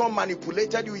pastor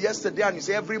manipulated you yesterday and you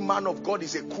say every man of God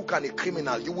is a crook and a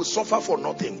criminal. You will suffer for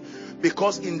nothing,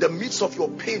 because in the midst of your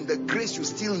pain, the grace you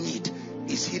still need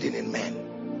is hidden in men.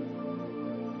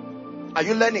 Are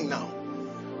you learning now?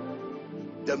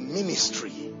 The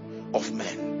ministry of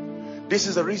men. This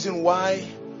is the reason why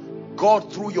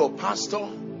God, through your pastor,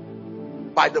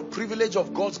 by the privilege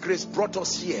of God's grace, brought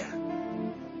us here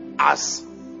as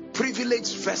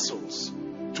privileged vessels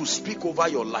to speak over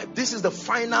your life. This is the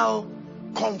final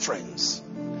conference.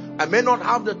 I may not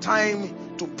have the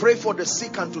time to pray for the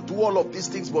sick and to do all of these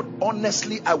things, but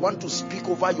honestly, I want to speak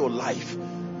over your life.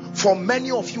 For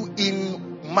many of you,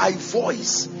 in my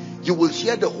voice, you will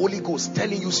hear the Holy Ghost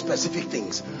telling you specific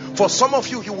things. For some of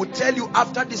you, he will tell you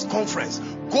after this conference,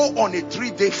 go on a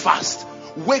 3-day fast.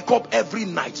 Wake up every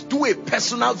night. Do a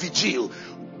personal vigil.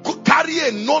 Carry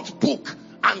a notebook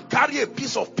and carry a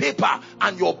piece of paper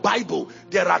and your Bible.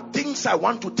 There are things I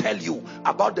want to tell you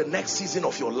about the next season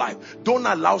of your life. Don't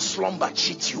allow slumber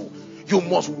cheat you. You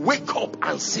must wake up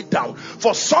and sit down.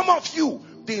 For some of you,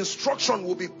 the instruction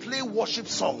will be play worship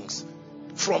songs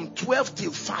from 12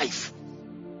 till 5.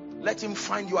 Let him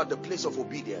find you at the place of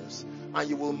obedience, and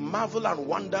you will marvel and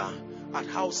wonder at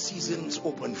how seasons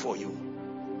open for you.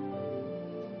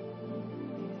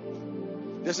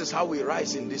 This is how we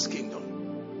rise in this kingdom.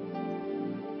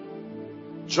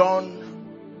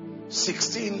 John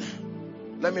 16,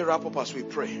 let me wrap up as we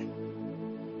pray.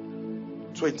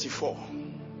 24.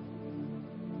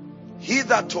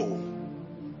 Hitherto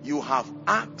you have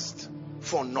asked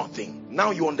for nothing.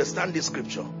 Now you understand this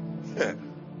scripture.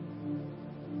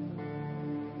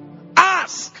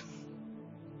 Ask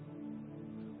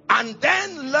and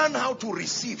then learn how to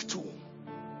receive too,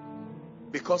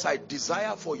 because I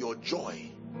desire for your joy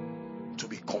to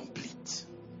be complete.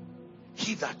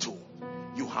 Hitherto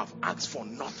you have asked for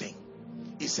nothing.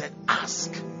 He said,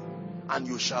 ask and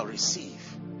you shall receive,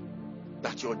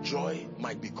 that your joy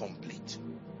might be complete.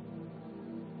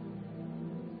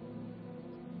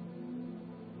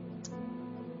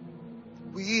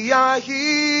 We are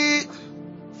here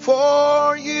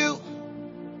for you.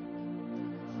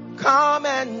 Come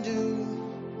and do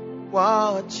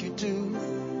what you do.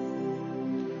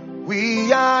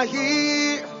 We are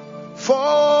here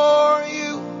for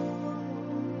you.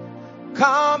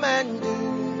 Come and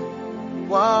do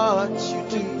what you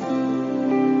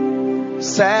do.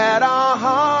 Set our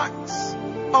hearts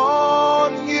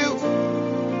on you,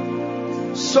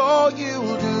 so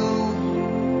you'll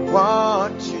do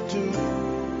what you do.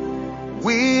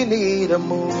 We need a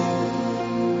move.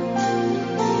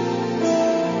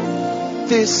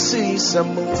 This is a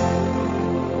move.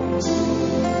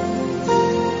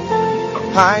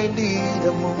 I need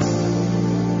a move.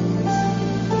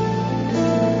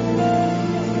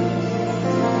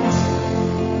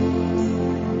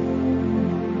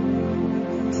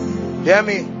 Hear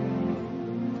me.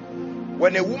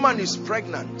 When a woman is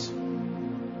pregnant,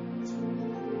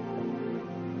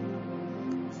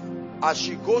 as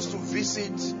she goes to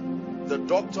visit the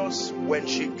doctors, when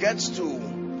she gets to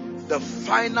the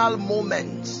final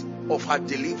moment of her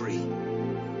delivery,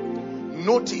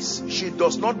 notice she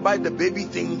does not buy the baby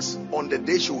things on the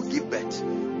day she will give birth,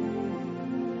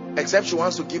 except she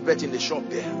wants to give birth in the shop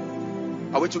there.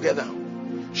 Are we together?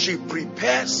 She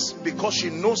prepares because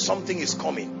she knows something is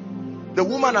coming. The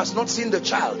woman has not seen the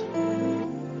child,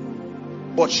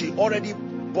 but she already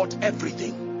bought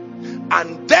everything.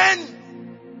 And then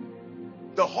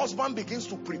the husband begins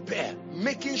to prepare,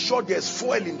 making sure there's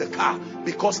fuel in the car,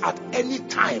 because at any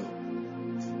time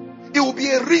it will be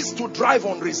a risk to drive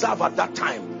on reserve at that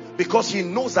time, because he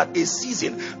knows that a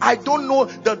season, I don't know,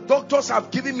 the doctors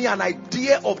have given me an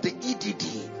idea of the EDD.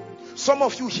 Some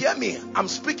of you hear me, I'm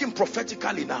speaking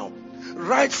prophetically now.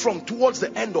 Right from towards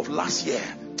the end of last year,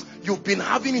 you've been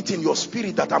having it in your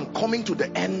spirit that I'm coming to the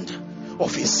end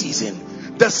of a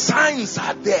season. The signs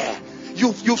are there.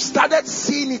 You've started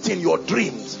seeing it in your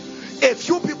dreams. A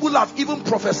few people have even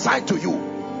prophesied to you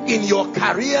in your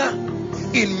career,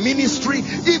 in ministry,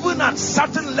 even at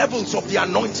certain levels of the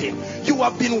anointing. You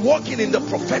have been walking in the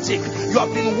prophetic. You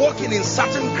have been walking in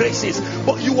certain graces,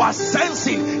 but you are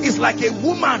sensing it's like a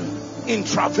woman in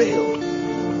travail.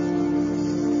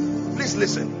 Please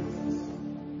listen.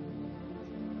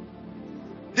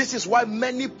 This is why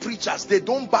many preachers, they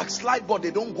don't backslide, but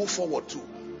they don't go forward too,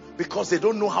 because they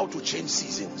don't know how to change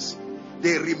seasons.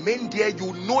 They remain there.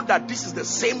 You know that this is the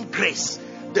same grace,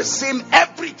 the same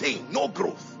everything, no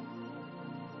growth.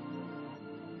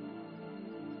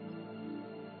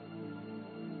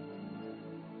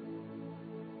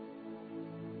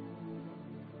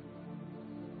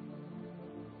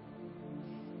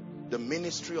 The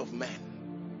ministry of men.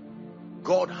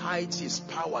 God hides his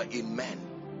power in men.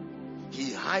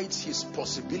 He hides his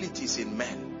possibilities in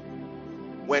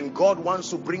men. When God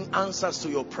wants to bring answers to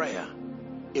your prayer,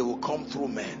 it will come through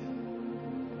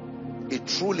men. It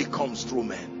truly comes through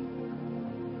men.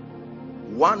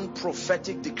 One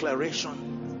prophetic declaration,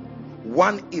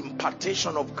 one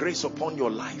impartation of grace upon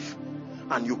your life,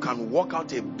 and you can walk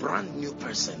out a brand new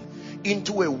person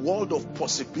into a world of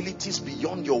possibilities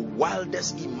beyond your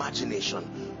wildest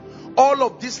imagination. All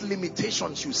of these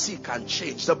limitations you see can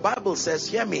change. The Bible says,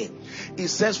 hear me, it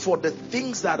says, for the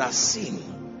things that are seen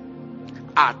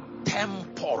are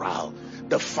temporal.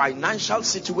 The financial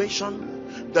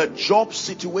situation, the job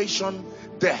situation,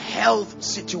 the health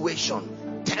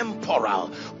situation,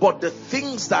 temporal. But the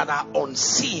things that are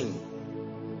unseen,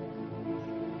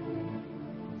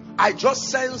 I just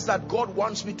sense that God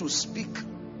wants me to speak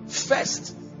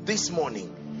first this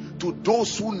morning to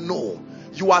those who know.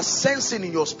 You are sensing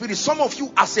in your spirit. Some of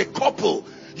you as a couple,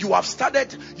 you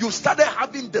started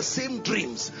having the same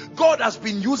dreams. God has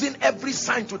been using every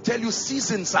sign to tell you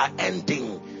seasons are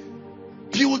ending.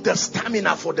 Build the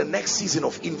stamina for the next season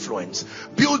of influence.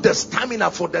 Build the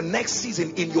stamina for the next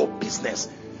season in your business.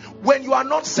 When you are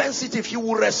not sensitive, he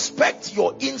will respect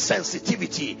your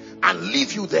insensitivity and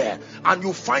leave you there. And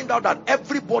you find out that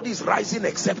everybody is rising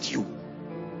except you.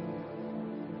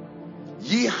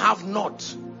 Ye have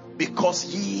not because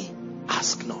ye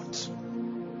ask not.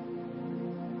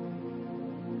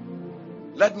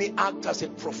 Let me act as a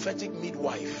prophetic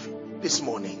midwife this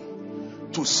morning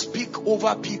to speak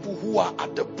over people who are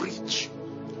at the breach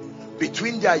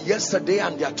between their yesterday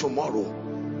and their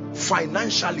tomorrow,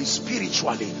 financially,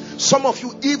 spiritually. Some of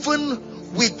you,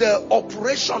 even with the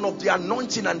operation of the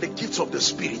anointing and the gifts of the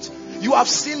Spirit, you have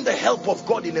seen the help of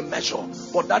God in a measure,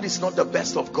 but that is not the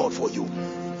best of God for you.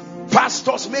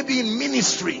 Pastors, maybe in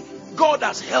ministry, God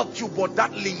has helped you, but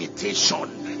that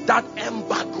limitation, that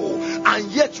embargo,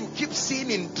 and yet you keep seeing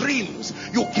in dreams,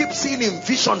 you keep seeing in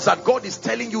visions that God is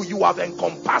telling you, you have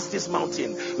encompassed this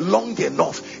mountain long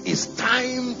enough. It's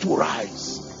time to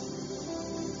rise.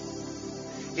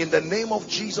 In the name of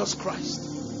Jesus Christ,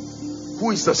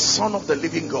 who is the Son of the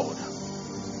living God,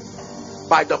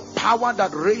 by the power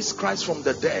that raised Christ from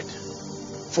the dead,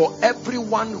 for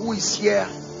everyone who is here,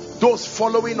 those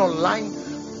following online,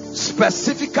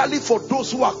 specifically for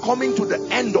those who are coming to the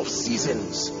end of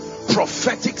seasons,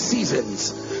 prophetic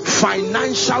seasons,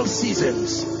 financial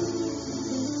seasons,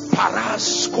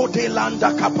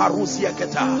 paraskodelanda kaparusia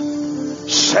keta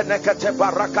shenekete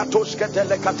barakatos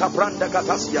ketele katabranda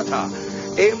katasiata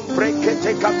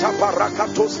embrekete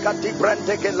katabarakatos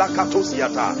katibrande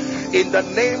kelakatosiata. In the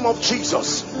name of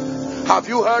Jesus. Have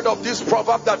you heard of this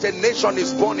proverb that a nation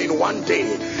is born in one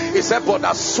day? He said, but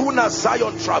as soon as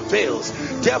Zion travails,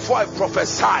 therefore I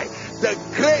prophesy, the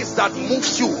grace that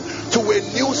moves you to a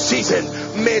new season,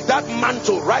 may that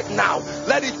mantle right now,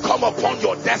 let it come upon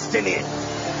your destiny.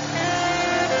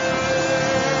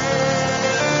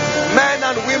 Men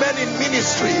and women in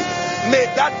ministry, may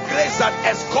that grace that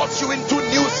escorts you into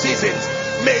new seasons,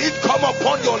 may it come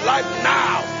upon your life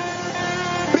now.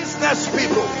 Business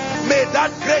people, may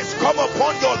that grace come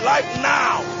upon your life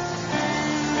now.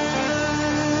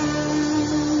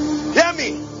 Hear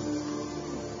me.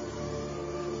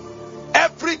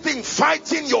 Everything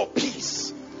fighting your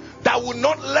peace that will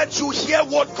not let you hear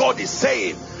what God is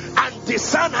saying and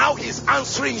discern how He's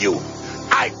answering you,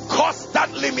 I cause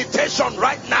that limitation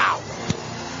right now.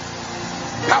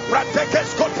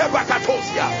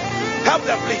 Help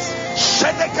them, please.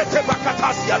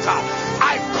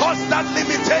 I cause that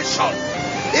limitation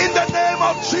in the name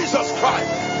of Jesus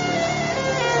Christ.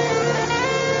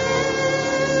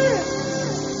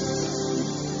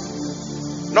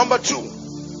 Number 2,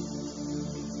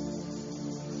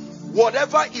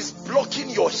 whatever is blocking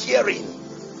your hearing,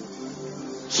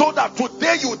 so that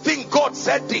today you think God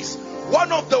said this.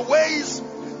 One of the ways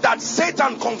that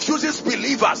Satan confuses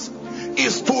believers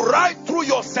is to ride through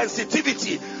your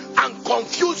sensitivity and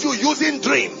confuse you using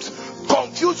dreams,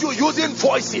 confuse you using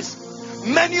voices.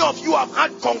 Many of you have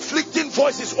had conflicting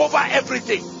voices over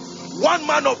everything. One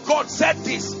man of God said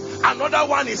this, another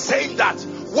one is saying that,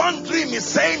 one dream is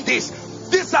saying this.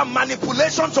 These are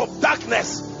manipulations of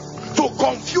darkness to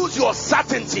confuse your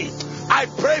certainty. I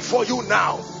pray for you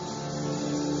now.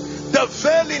 The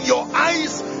veil in your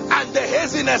eyes and the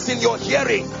haziness in your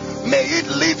hearing, may it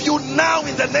leave you now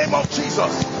in the name of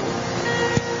Jesus.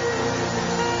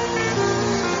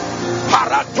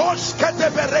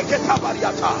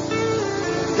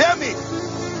 Hear me.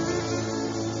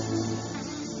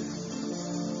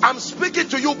 I'm speaking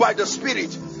to you by the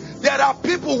Spirit. There are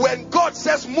people, when God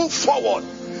says move forward,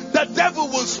 the devil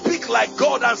will speak like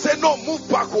God and say no, move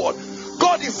backward.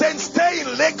 God is saying stay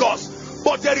in Lagos,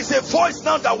 but there is a voice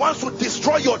now that wants to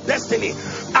destroy your destiny,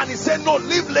 and he said no,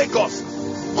 leave Lagos,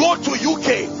 go to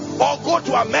UK or go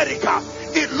to America.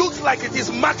 It looks like it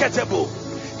is marketable.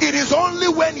 It is only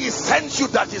when he sends you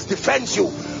that he defends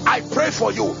you. I pray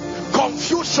for you.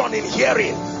 Confusion in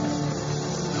hearing,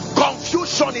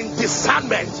 confusion in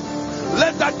discernment,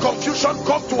 let that confusion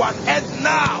come to an end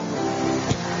now.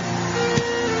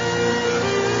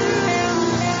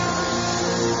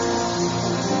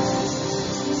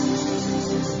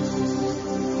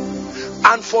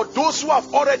 And for those who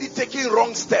have already taken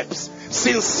wrong steps,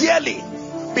 sincerely,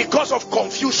 because of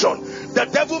confusion, the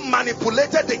devil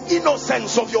manipulated the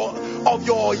innocence of your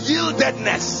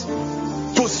yieldedness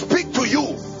to speak to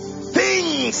you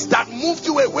things that moved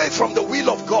you away from the will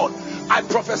of God. I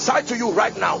prophesy to you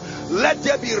right now, let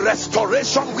there be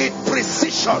restoration with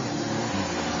precision.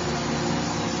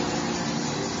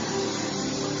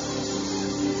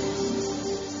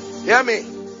 Hear me.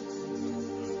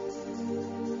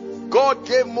 God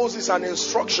gave Moses an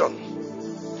instruction.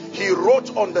 He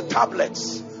wrote on the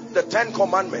tablets the 10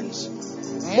 commandments.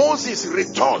 Moses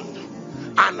returned,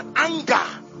 and anger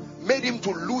made him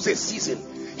to lose a season.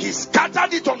 He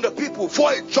scattered it on the people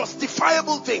for a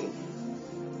justifiable thing.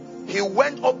 He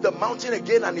went up the mountain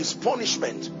again, and his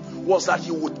punishment was that he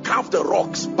would carve the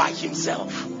rocks by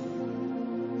himself.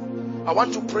 I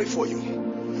want to pray for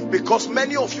you, because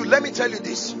many of you, let me tell you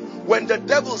this, when the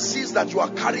devil sees that you are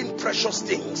carrying precious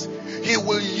things, he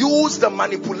will use the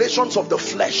manipulations of the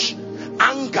flesh,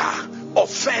 anger,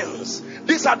 offense.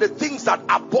 These are the things that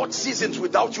abort seasons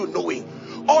without you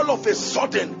knowing. All of a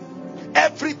sudden,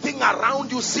 everything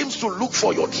around you seems to look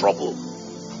for your trouble.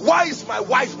 Why is my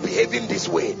wife behaving this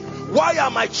way? Why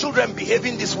are my children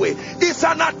behaving this way? It's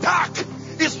an attack.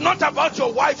 It's not about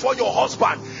your wife or your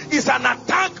husband. It's an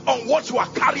attack on what you are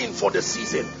carrying for the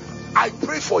season. I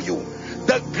pray for you,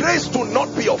 the grace to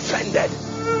not be offended,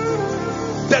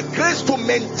 the grace to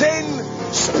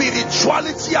maintain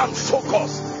spirituality and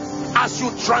focus as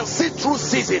you transit through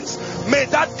seasons. May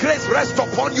that grace rest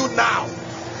upon you now.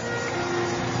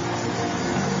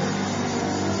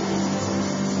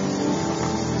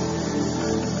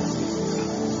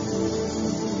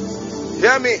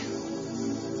 Hear me.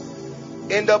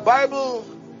 In the Bible,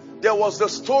 there was the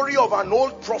story of an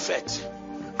old prophet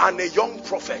and a young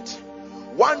prophet.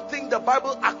 One thing the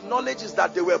Bible acknowledges is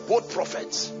that they were both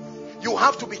prophets. You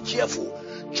have to be careful.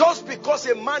 Just because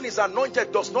a man is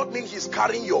anointed does not mean he's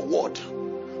carrying your word.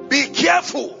 Be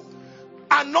careful.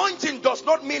 Anointing does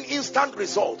not mean instant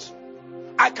results.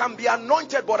 I can be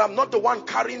anointed, but I'm not the one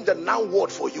carrying the now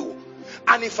word for you.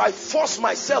 And if I force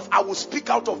myself, I will speak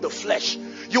out of the flesh.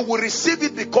 You will receive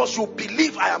it because you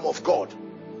believe I am of God.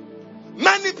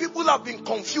 Many people have been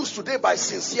confused today by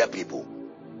sincere people.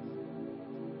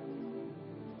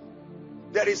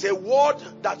 There is a word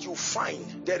that you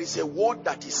find. There is a word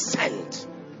that is sent.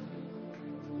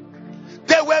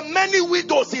 There were many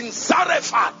widows in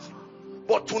Zarephath,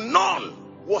 but to none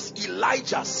was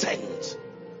Elijah sent.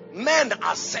 Men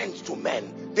are sent to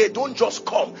men. They don't just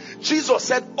come. Jesus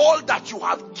said, all that you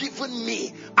have given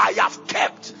me, I have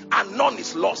kept, and none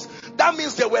is lost. That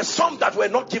means there were some that were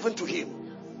not given to him.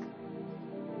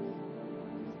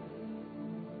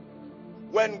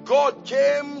 When God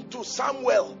came to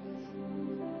Samuel,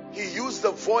 he used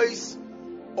the voice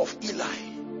of Eli.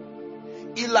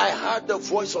 Eli heard the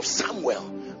voice of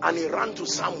Samuel and he ran to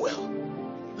Samuel.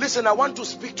 Listen, I want to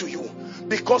speak to you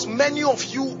because many of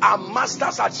you are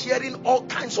masters at hearing all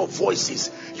kinds of voices.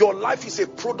 Your life is a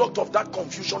product of that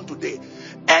confusion today.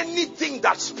 Anything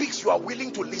that speaks, you are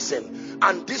willing to listen.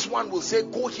 And this one will say,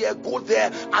 go here, go there,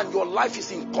 and your life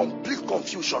is in complete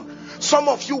confusion. Some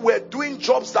of you were doing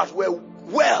jobs that were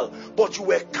well, but you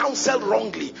were counseled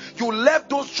wrongly. You left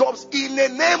those jobs in the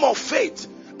name of faith,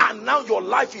 and now your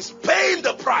life is paying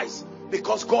the price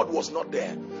because God was not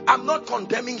there. I'm not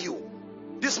condemning you.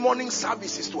 This morning's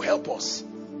service is to help us.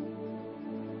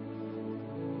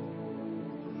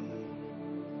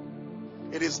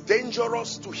 It is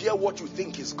dangerous to hear what you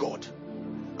think is God,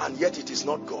 and yet it is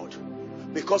not God.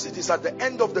 Because it is at the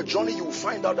end of the journey you will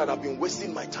find out that I've been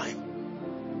wasting my time.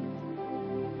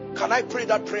 Can I pray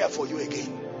that prayer for you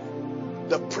again?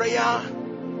 The prayer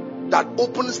that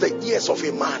opens the ears of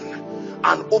a man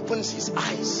and opens his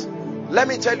eyes. Let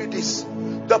me tell you this.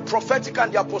 The prophetic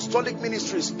and the apostolic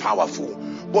ministry is powerful,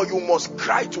 but you must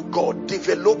cry to God,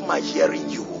 develop my hearing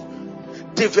you.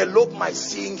 Develop my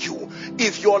seeing you.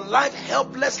 If your life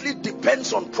helplessly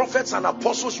depends on prophets and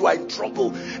apostles, you are in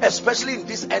trouble, especially in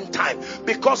this end time,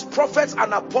 because prophets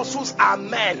and apostles are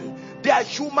men. They are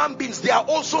human beings. They are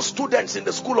also students in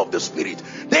the school of the Spirit.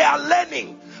 They are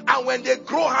learning, and when they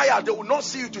grow higher, they will not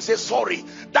see you to say, sorry,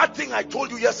 that thing I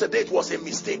told you yesterday, it was a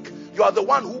mistake. You are the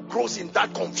one who grows in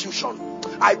that confusion.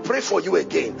 I pray for you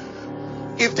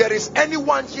again. If there is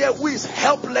anyone here who is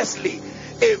helplessly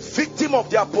a victim of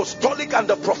the apostolic and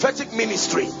the prophetic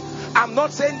ministry, I'm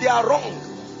not saying they are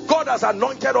wrong. God has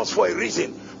anointed us for a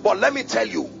reason. But let me tell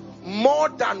you, more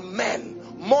than men,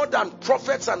 more than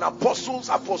prophets and apostles,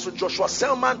 Apostle Joshua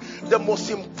Selman, the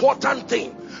most important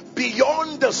thing,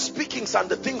 beyond the speakings and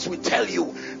the things we tell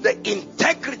you, the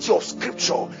integrity of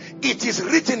scripture, it is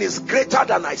written, is greater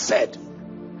than I said.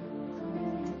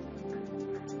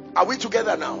 Are we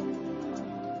together now?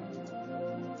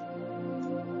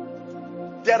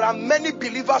 There are many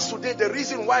believers today. The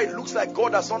reason why it looks like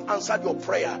God has not answered your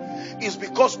prayer is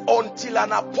because until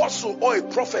an apostle or a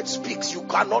prophet speaks, you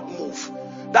cannot move.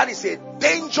 That is a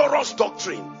dangerous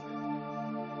doctrine.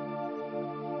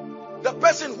 The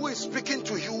person who is speaking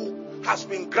to you has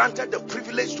been granted the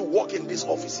privilege to work in these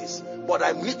offices, but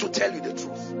I need to tell you the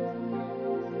truth.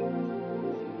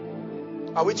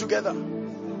 Are we together?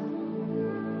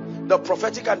 The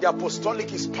prophetic and the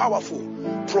apostolic is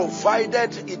powerful,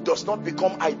 provided it does not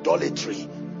become idolatry.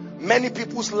 Many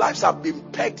people's lives have been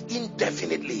pegged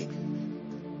indefinitely.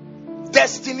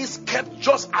 Destinies kept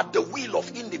just at the will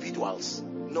of individuals.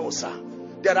 No, sir.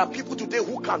 There are people today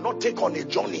who cannot take on a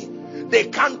journey. They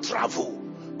can't travel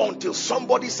until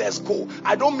somebody says go.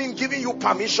 I don't mean giving you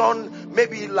permission,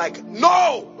 maybe like,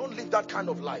 no, don't live that kind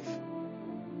of life.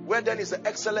 Where then is the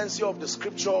excellency of the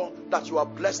scripture that you are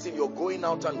blessed in your going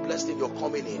out and blessed in your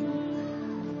coming in.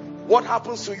 What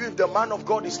happens to you if the man of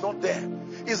God is not there?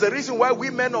 Is the reason why we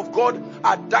men of God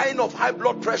are dying of high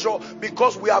blood pressure,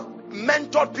 because we have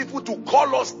mentored people to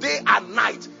call us day and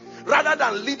night rather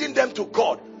than leading them to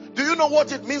God. Do you know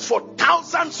what it means for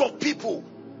thousands of people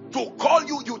to call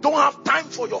you? You don't have time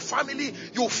for your family.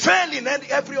 You fail in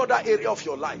every other area of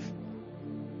your life.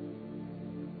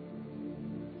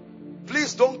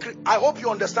 Please don't, I hope you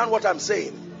understand what I'm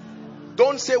saying.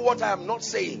 Don't say what I am not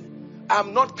saying.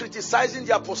 I'm not criticizing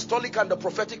the apostolic and the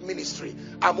prophetic ministry.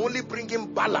 I'm only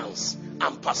bringing balance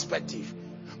and perspective.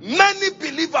 Many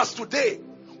believers today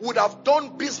would have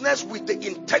done business with the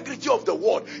integrity of the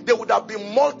word. They would have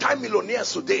been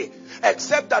multi-millionaires today,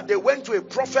 except that they went to a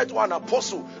prophet or an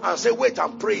apostle and said, wait,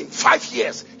 I'm praying. 5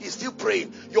 years, he's still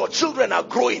praying. Your children are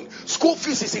growing. School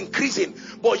fees is increasing.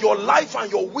 But your life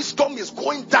and your wisdom is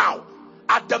going down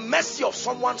at the mercy of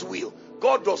someone's will.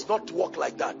 God does not work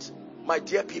like that, my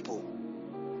dear people.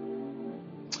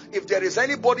 If there is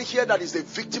anybody here that is a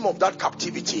victim of that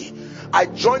captivity, I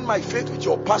join my faith with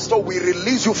your pastor. We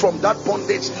release you from that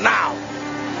bondage now.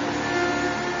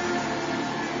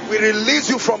 We release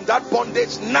you from that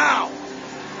bondage now.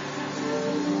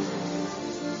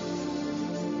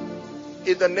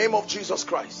 In the name of Jesus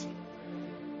Christ.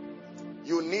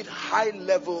 You need high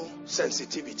level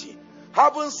sensitivity.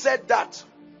 Having said that,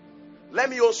 let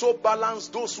me also balance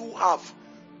those who have,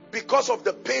 because of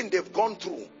the pain they've gone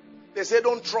through. They say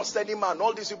don't trust any man.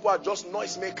 All these people are just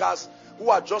noisemakers who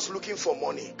are just looking for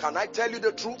money. Can I tell you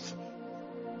the truth?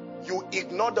 You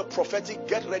ignore the prophetic,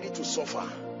 get ready to suffer.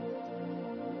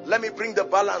 Let me bring the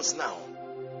balance now.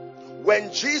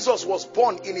 When Jesus was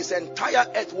born, in his entire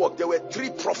earth work, there were 3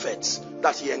 prophets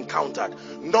that he encountered.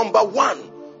 Number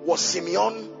 1 was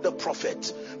Simeon the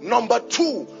prophet. Number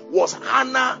 2 was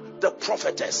Hannah the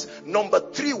prophetess. Number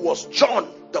 3 was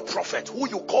John the prophet, who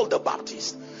you call the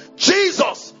Baptist.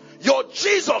 Jesus, your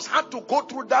Jesus had to go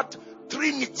through that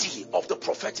trinity of the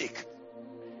prophetic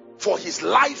for his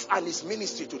life and his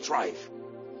ministry to thrive.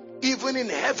 Even in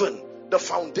heaven, the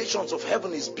foundations of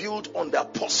heaven is built on the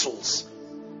apostles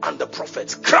and the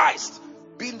prophets. Christ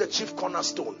being the chief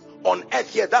cornerstone. On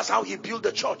earth here, that's how he built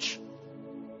the church.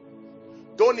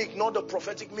 Don't ignore the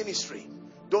prophetic ministry.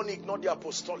 Don't ignore the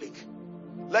apostolic.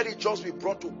 Let it just be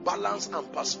brought to balance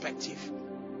and perspective.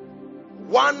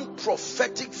 One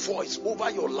prophetic voice over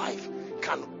your life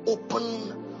can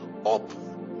open up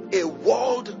a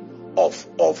world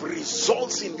of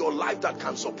results in your life that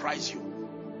can surprise you.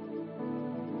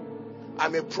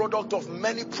 I'm a product of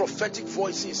many prophetic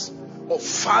voices of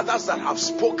fathers that have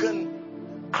spoken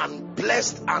and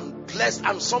blessed,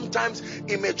 and sometimes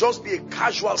it may just be a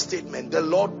casual statement. The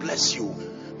Lord bless you.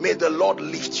 May the Lord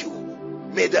lift you.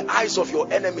 May the eyes of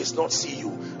your enemies not see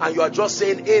you. And you are just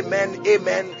saying amen,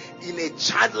 amen in a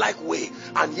childlike way.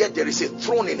 And yet there is a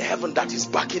throne in heaven that is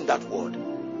backing that word.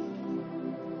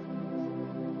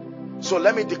 So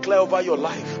let me declare over your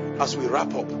life as we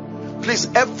wrap up. Please,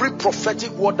 every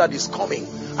prophetic word that is coming,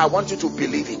 I want you to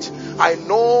believe it. I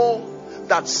know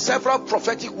that several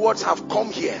prophetic words have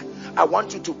come here. I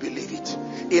want you to believe it.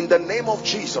 In the name of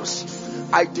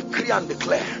Jesus, I decree and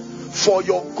declare, for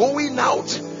your going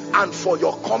out and for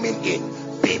your coming in,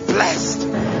 be blessed.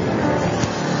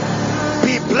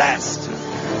 Be blessed.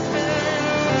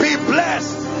 Be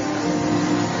blessed.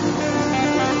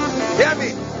 Hear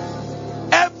me.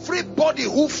 Everybody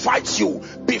who fights you,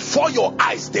 before your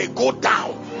eyes, they go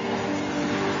down.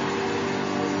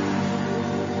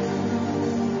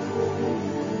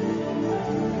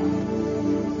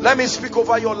 Let me speak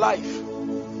over your life.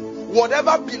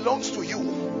 Whatever belongs to you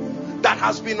that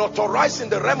has been authorized in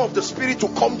the realm of the spirit to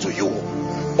come to you,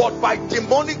 but by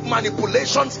demonic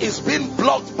manipulations is being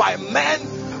blocked by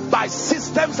men, by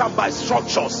systems and by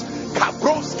structures.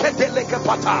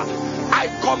 I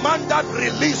command that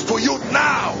release to you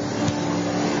now.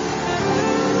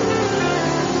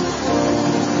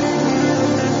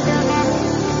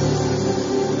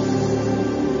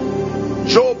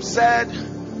 Job said,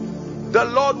 the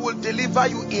Lord will deliver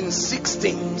you in 6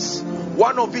 things.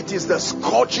 One of it is the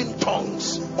scourging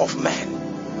tongues of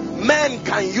men. Men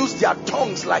can use their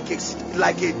tongues like a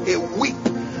whip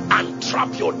and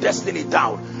trap your destiny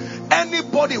down.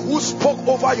 Anybody who spoke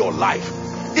over your life,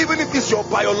 even if it's your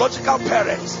biological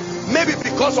parents, maybe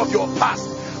because of your past,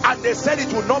 and they said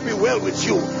it will not be well with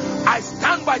you, I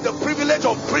stand by the privilege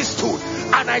of priesthood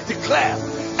and I declare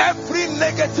every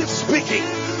negative speaking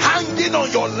hanging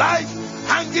on your life,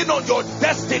 hanging on your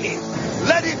destiny,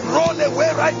 Let it roll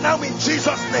away right now in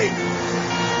Jesus' name.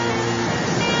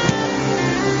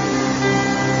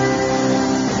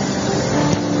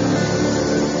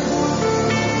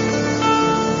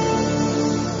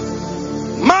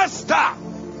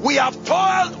 Master, we have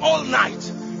toiled all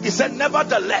night. He said,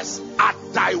 nevertheless, at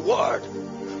thy word.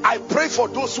 I pray for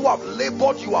those who have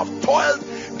labored, you have toiled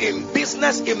in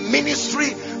business, in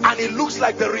ministry, and it looks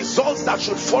like the results that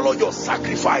should follow your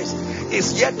sacrifice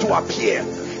is yet to appear.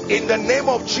 In the name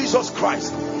of Jesus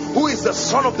Christ, who is the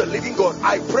Son of the living God,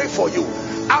 I pray for you.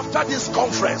 After this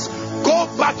conference, go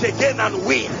back again and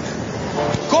win.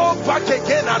 Go back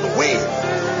again and win.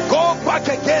 Go back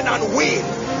again and win.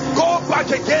 Go back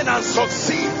again and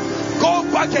succeed. Go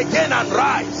back again and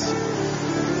rise.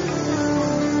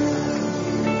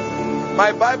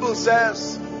 My Bible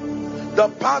says the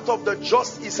path of the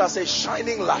just is as a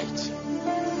shining light.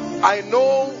 I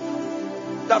know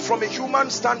that from a human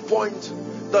standpoint,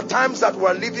 the times that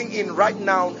we're living in right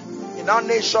now, in our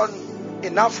nation,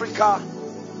 in Africa,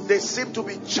 they seem to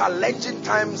be challenging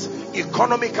times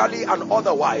economically and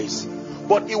otherwise.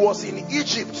 But it was in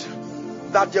Egypt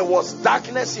that there was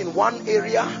darkness in one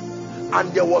area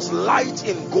and there was light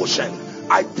in Goshen.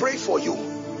 I pray for you.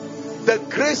 The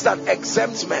grace that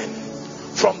exempts men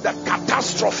from the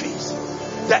catastrophes,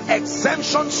 the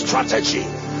exemption strategy,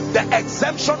 the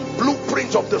exemption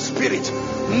blueprint of the Spirit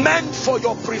meant for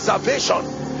your preservation,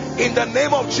 in the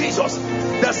name of Jesus.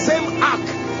 The same ark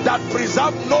that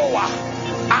preserved Noah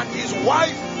and his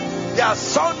wife, their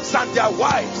sons and their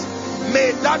wives,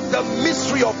 may that the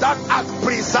mystery of that ark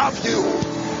preserve you.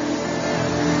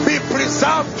 Be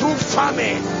preserved through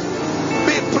famine,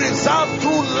 be preserved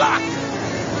through lack,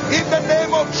 in the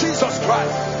name of Jesus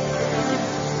Christ.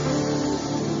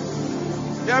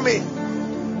 Hear me.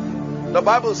 The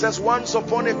Bible says once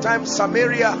upon a time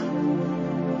Samaria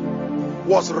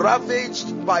was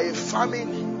ravaged by a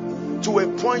famine to a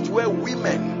point where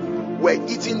women were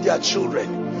eating their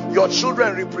children. Your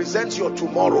children represent your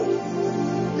tomorrow.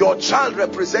 Your child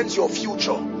represents your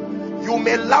future. You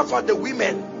may laugh at the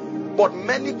women, but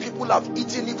many people have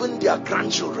eaten even their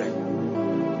grandchildren.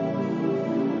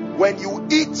 When you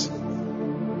eat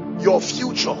your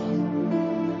future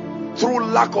through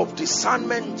lack of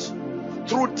discernment,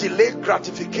 through delayed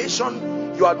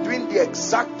gratification, you are doing the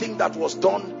exact thing that was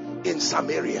done in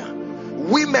Samaria.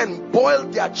 Women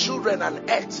boiled their children and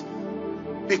ate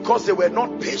because they were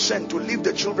not patient to leave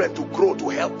the children to grow, to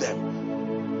help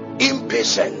them.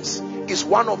 Impatience is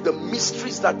one of the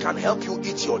mysteries that can help you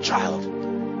eat your child.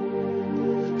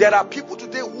 There are people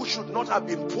today who should not have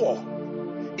been poor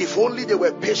if only they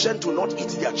were patient to not eat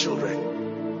their children.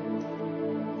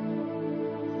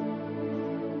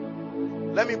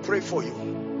 Let me pray for you.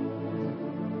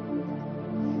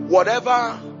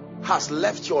 Whatever has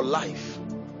left your life,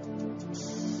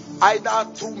 either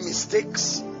through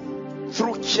mistakes,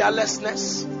 through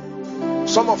carelessness,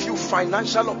 some of you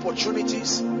financial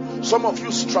opportunities, some of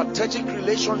you strategic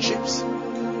relationships,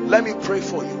 let me pray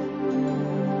for you.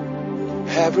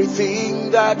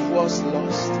 Everything that was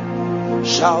lost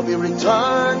shall be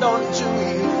returned unto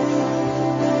you.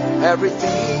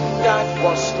 Everything that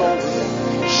was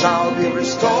stolen shall be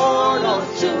restored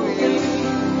unto you.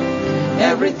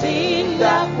 Everything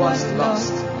that was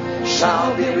lost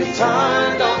shall be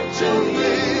returned unto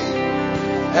you.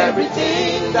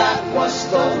 Everything that was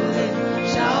stolen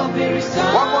shall be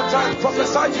restored. One more time,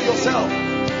 prophesy to yourself.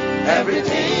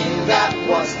 Everything that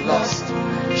was lost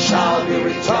shall be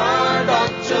returned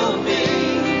unto me.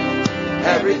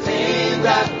 Everything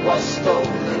that was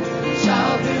stolen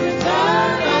shall be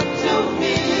returned unto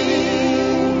me.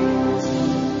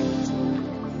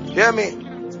 Hear me.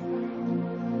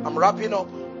 I'm wrapping up.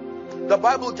 The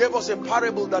Bible gave us a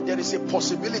parable that there is a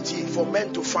possibility for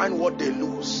men to find what they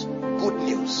lose. Good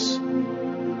news.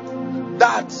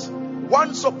 That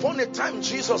once upon a time,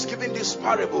 Jesus giving this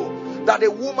parable, that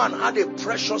a woman had a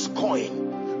precious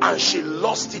coin and she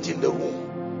lost it in the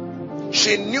room.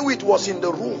 She knew it was in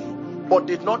the room, but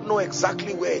did not know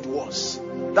exactly where it was.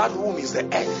 That room is the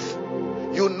earth.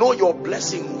 You know your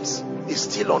blessings is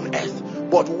still on earth,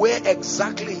 but where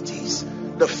exactly it is,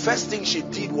 the first thing she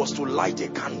did was to light a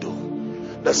candle.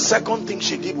 The second thing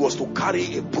she did was to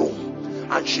carry a broom,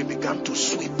 and she began to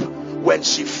sweep. When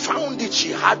she found it,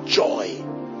 she had joy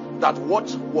that what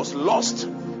was lost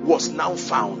was now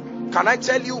found. Can I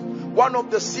tell you, one of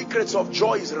the secrets of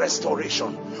joy is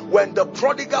restoration. When the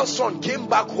prodigal son came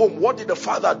back home, what did the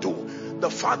father do? The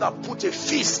father put a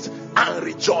feast and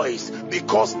rejoiced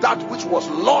because that which was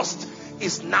lost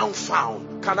is now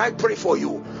found. Can I pray for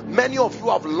you? Many of you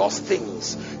have lost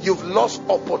things. You've lost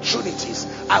opportunities.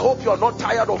 I hope you're not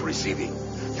tired of receiving.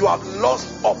 You have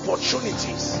lost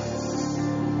opportunities.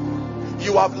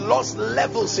 You have lost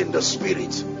levels in the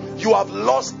spirit. You have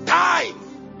lost time.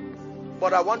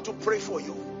 But I want to pray for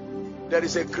you. There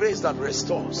is a grace that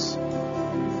restores.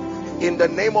 In the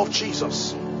name of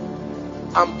Jesus,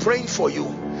 I'm praying for you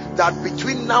that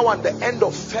between now and the end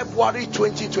of February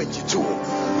 2022,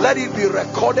 let it be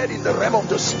recorded in the realm of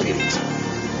the spirit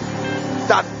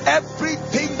that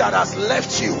everything that has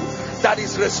left you, that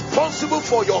is responsible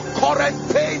for your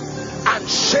current pain and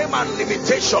shame and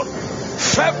limitation,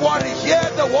 February, hear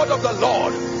the word of the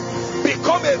Lord.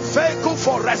 Become a vehicle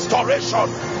for restoration.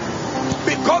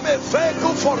 Become a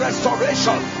vehicle for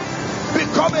restoration.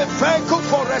 Become a vehicle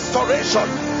for restoration.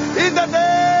 In the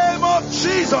name of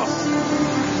Jesus.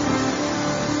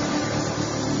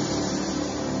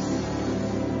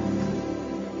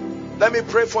 Let me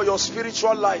pray for your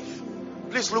spiritual life.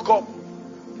 Please look up.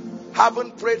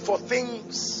 Haven't prayed for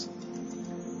things.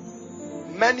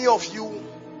 Many of you,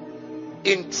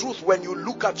 in truth, when you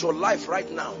look at your life right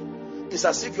now, it's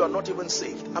as if you are not even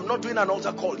saved. I'm not doing an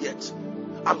altar call yet.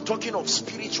 I'm talking of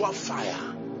spiritual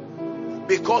fire.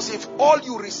 Because if all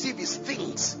you receive is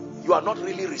things, you are not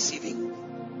really receiving.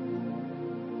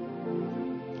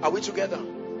 Are we together?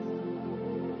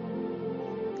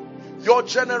 Your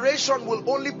generation will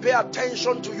only pay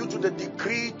attention to you to the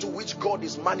degree to which God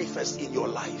is manifest in your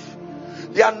life.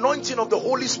 The anointing of the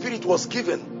Holy Spirit was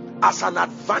given as an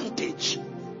advantage.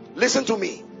 Listen to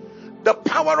me. The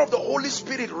power of the Holy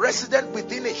Spirit resident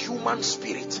within a human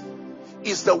spirit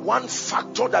is the one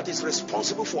factor that is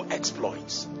responsible for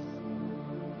exploits.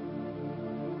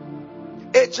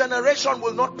 A generation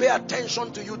will not pay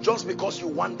attention to you just because you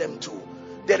want them to.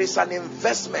 There is an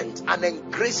investment, an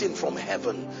engracing from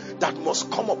heaven that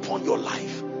must come upon your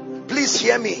life. Please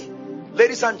hear me,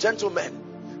 ladies and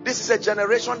gentlemen. This is a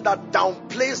generation that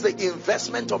downplays the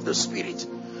investment of the Spirit.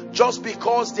 Just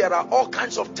because there are all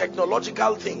kinds of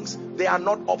technological things, they are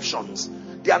not options.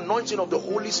 The anointing of the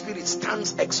Holy Spirit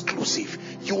stands exclusive.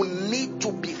 You need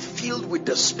to be filled with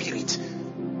the Spirit,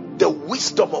 the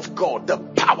wisdom of God, the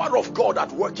power of God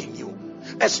at work in you.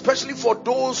 Especially for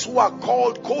those who are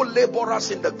called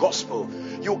co-laborers in the gospel.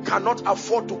 You cannot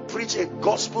afford to preach a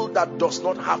gospel that does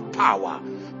not have power.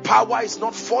 Power is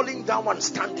not falling down and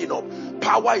standing up.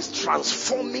 Power is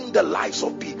transforming the lives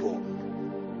of people.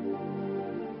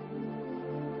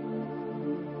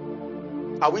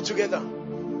 Are we together?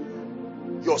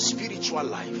 Your spiritual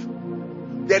life.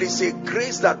 There is a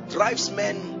grace that drives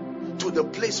men to the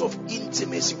place of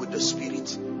intimacy with the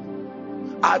Spirit.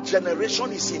 Our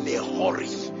generation is in a hurry.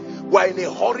 We're in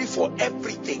a hurry for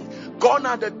everything. Gone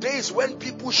are the days when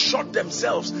people shut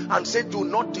themselves and say, do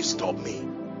not disturb me.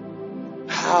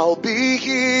 I'll be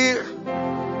here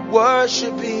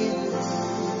worshiping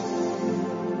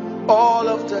all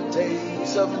of the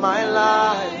days of my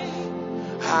life.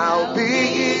 I'll be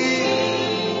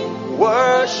here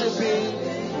worshiping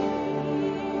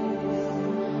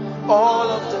all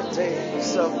of the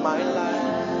days of my life.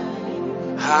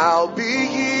 I'll be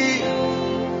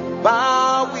here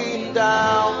bowing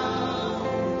down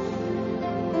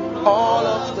all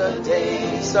of the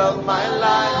days of my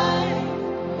life.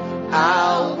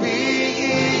 I'll be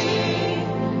here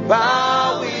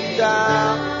bowing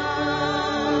down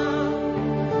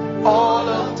all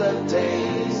of the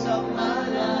days of my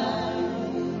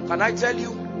life. Can I tell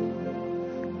you,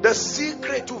 the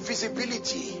secret to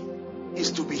visibility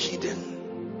is to be hidden.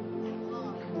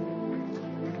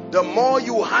 The more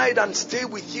you hide and stay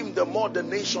with him, the more the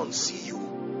nations see you.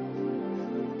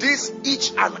 This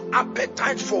itch and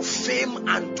appetite for fame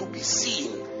and to be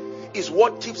seen is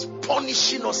what keeps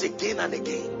punishing us again and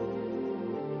again.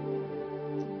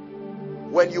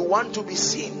 When you want to be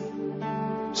seen,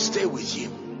 stay with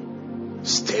him.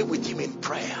 Stay with him in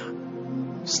prayer.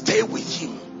 Stay with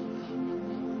him.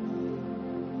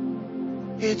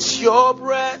 It's your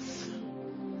breath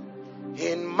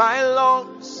in my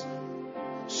lungs,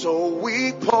 so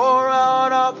we pour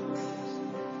out our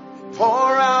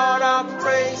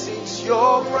praise. It's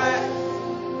your breath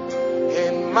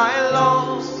in my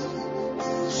lungs,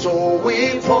 so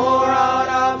we pour out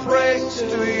our praise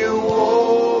to you.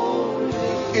 Oh,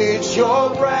 it's your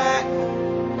breath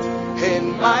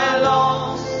in my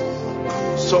lungs,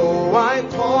 so I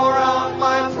pour out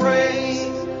my praise.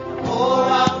 Pour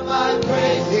out my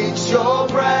praise. It's your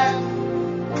breath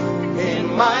in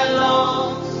my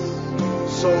lungs,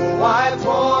 so I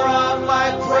pour out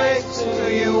my praise to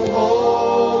you,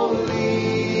 holy.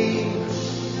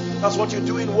 That's what you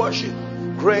do in worship.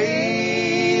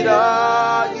 Great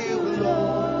are you,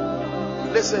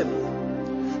 Lord.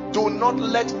 Listen, do not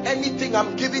let anything,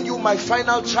 I'm giving you my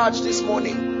final charge this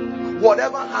morning.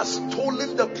 Whatever has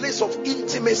stolen the place of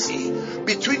intimacy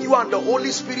between you and the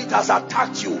Holy Spirit has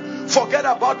attacked you. Forget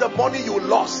about the money you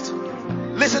lost.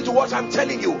 Listen to what I'm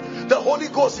telling you. The Holy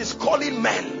Ghost is calling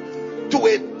men to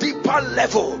a deeper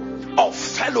level of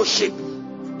fellowship.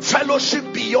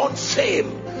 Fellowship beyond fame.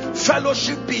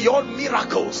 Fellowship beyond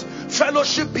miracles.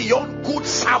 Fellowship beyond good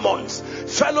sermons.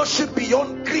 Fellowship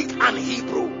beyond Greek and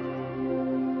Hebrew.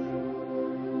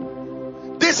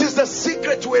 This is the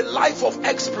secret to a life of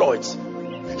exploits.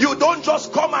 You don't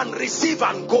just come and receive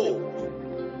and go.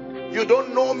 You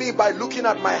don't know me by looking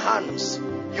at my hands.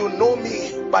 You know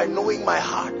me by knowing my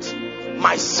heart.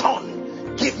 My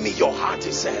son, give me your heart,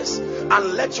 he says,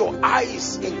 and let your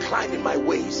eyes incline in my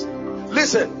ways.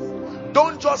 Listen,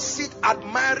 don't just sit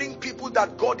admiring people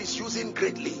that God is using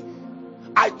greatly.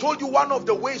 I told you one of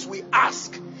the ways we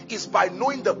ask is by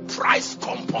knowing the price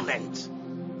component.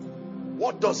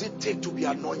 What does it take to be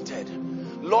anointed?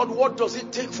 Lord, what does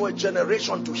it take for a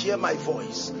generation to hear my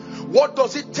voice? What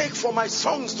does it take for my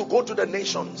songs to go to the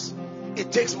nations?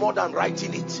 It takes more than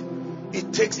writing it.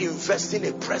 It takes investing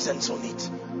a presence on it.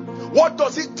 What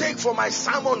does it take for my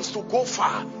sermons to go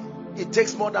far? It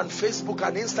takes more than Facebook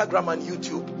and Instagram and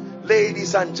YouTube.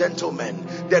 Ladies and gentlemen,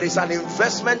 there is an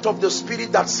investment of the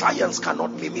Spirit that science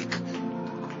cannot mimic.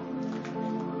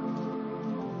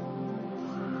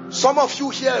 Some of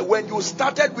you here, when you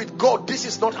started with God, this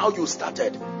is not how you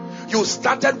started. You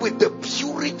started with the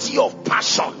purity of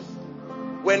passion.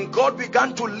 When God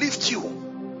began to lift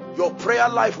you, your prayer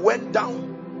life went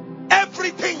down.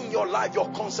 Everything in your life,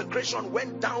 your consecration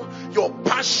went down. Your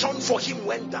passion for Him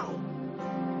went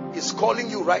down. He's calling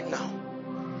you right now.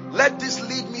 Let this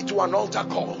lead me to an altar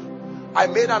call. I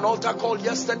made an altar call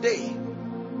yesterday.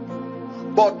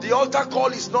 But the altar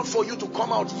call is not for you to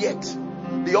come out yet.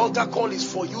 The altar call is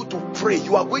for you to pray.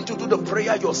 You are going to do the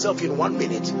prayer yourself in 1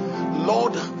 minute.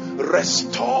 Lord,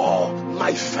 restore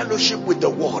my fellowship with the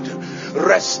Word.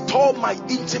 Restore my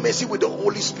intimacy with the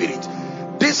Holy Spirit.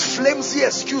 This flimsy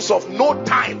excuse of no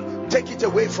time, take it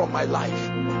away from my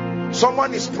life.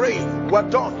 Someone is praying. We're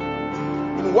done.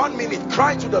 In 1 minute,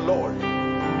 cry to the Lord.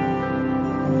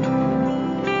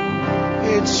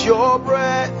 It's your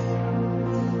breath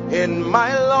in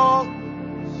my lungs.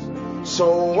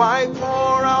 So I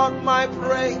pour out my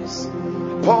praise,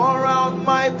 pour out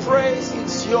my praise.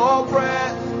 It's your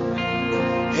breath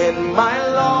in my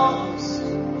lungs.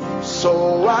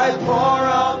 So I pour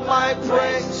out my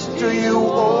praise to you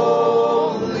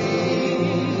only.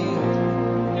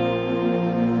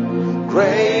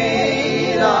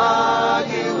 Great are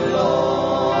you,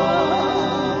 Lord.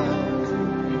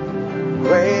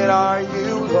 Great are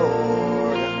you,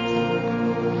 Lord.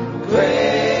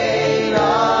 Great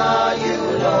are you,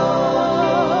 Lord.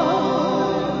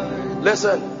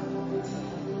 Listen,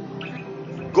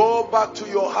 go back to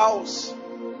your house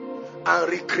and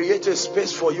recreate a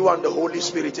space for you and the Holy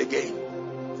Spirit again.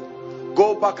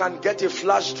 Go back and get a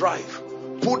flash drive.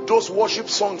 Put those worship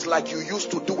songs like you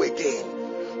used to do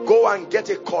again. Go and get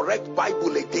a correct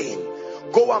Bible again.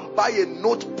 Go and buy a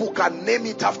notebook and name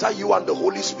it after you and the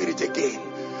Holy Spirit again.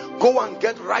 Go and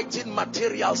get writing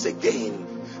materials again.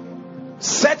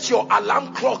 Set your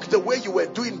alarm clock the way you were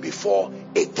doing before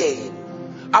again.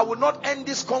 I will not end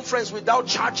this conference without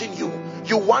charging you.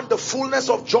 You want the fullness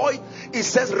of joy? It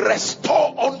says,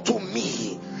 restore unto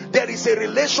me. There is a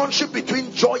relationship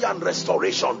between joy and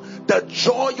restoration. The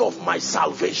joy of my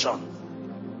salvation.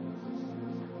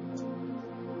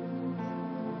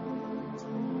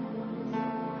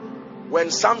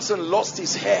 When Samson lost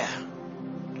his hair,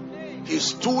 he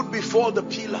stood before the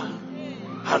pillar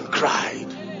and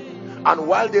cried. And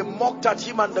while they mocked at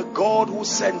him and the God who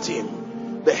sent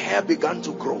him, the hair began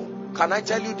to grow. Can I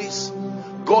tell you this?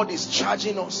 God is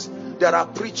charging us. There are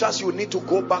preachers you need to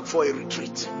go back for a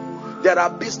retreat. There are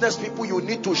business people you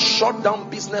need to shut down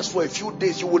business for a few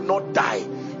days. You will not die.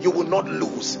 You will not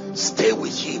lose. Stay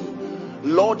with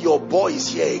Him. Lord, your boy is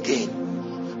here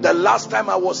again. The last time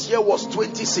I was here was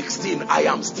 2016. I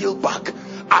am still back.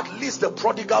 At least the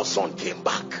prodigal son came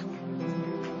back.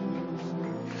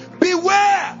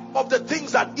 Beware of the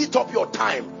things that eat up your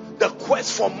time. The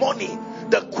quest for money,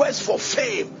 the quest for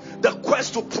fame, the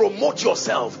quest to promote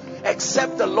yourself.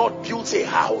 Except the Lord builds a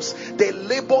house, they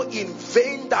labor in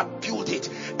vain that build it.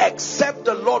 Except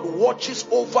the Lord watches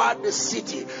over the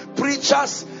city.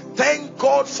 Preachers, thank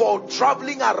God for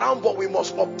traveling around, but we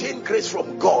must obtain grace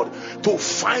from God to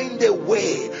find a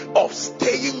way of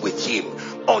staying with Him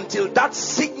until that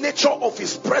signature of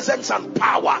His presence and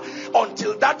power,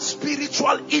 until that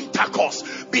spiritual intercourse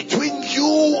between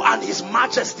you and His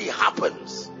majesty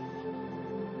happens.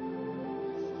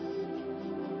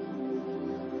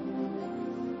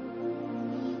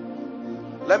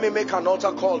 Let me make an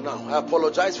altar call now. I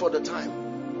apologize for the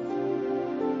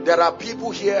time. There are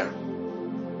people here.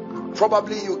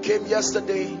 Probably you came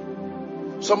yesterday.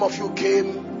 Some of you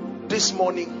came this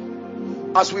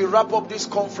morning. As we wrap up this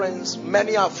conference,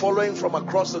 many are following from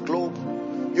across the globe.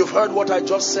 You've heard what I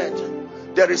just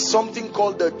said. There is something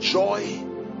called the joy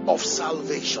of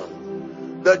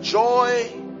salvation. The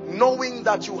joy knowing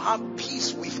that you have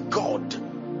peace with God.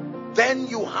 Then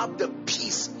you have the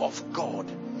peace of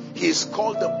God. He is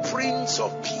called the Prince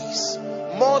of Peace.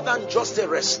 More than just a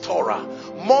restorer,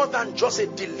 more than just a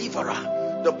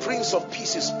deliverer, the Prince of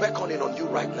Peace is beckoning on you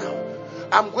right now.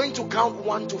 I'm going to count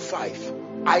 1 to 5.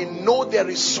 I know there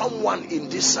is someone in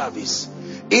this service,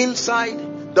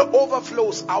 inside, the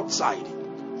overflows outside,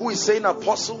 who is saying,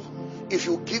 Apostle, if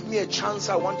you give me a chance,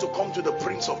 I want to come to the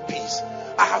Prince of Peace.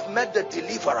 I have met the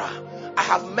deliverer, I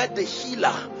have met the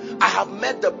healer, I have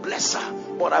met the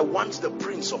blesser, but I want the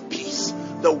Prince of Peace,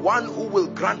 the one who will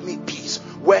grant me peace.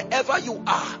 Wherever you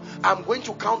are, I'm going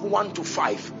to count 1 to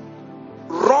 5.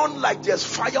 Run like there's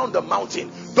fire on the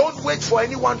mountain. Don't wait for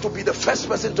anyone to be the first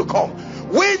person to come.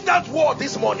 Win that war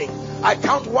this morning. I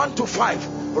count 1 to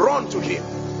 5. Run to him.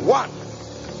 1.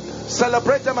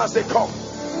 Celebrate them as they come.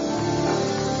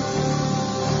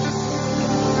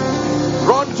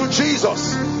 Run to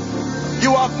Jesus.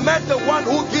 You have met the one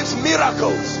who gives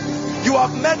miracles. You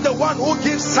have met the one who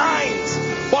gives signs.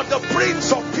 But the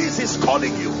Prince of Peace is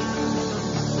calling you.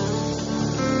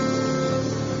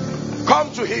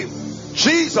 Come to him.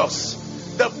 Jesus,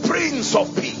 the Prince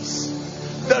of Peace,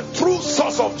 the true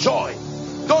source of joy.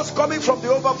 Those coming from the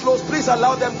overflows, please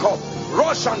allow them come.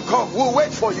 Rush and come. We'll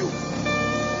wait for you.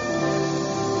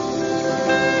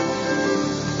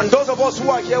 And those of us who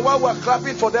are here, while we're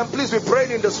clapping for them, please be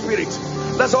praying in the Spirit.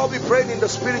 Let's all be praying in the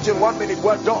Spirit in 1 minute.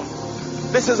 We're done.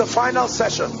 This is the final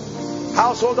session.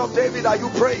 Household of David, are you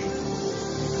praying?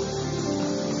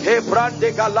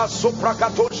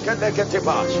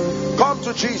 Come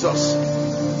to Jesus.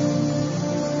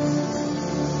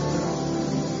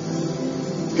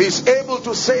 He's able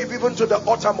to save even to the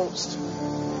uttermost.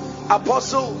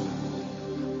 Apostle,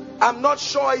 I'm not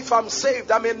sure if I'm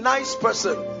saved. I'm a nice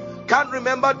person. Can't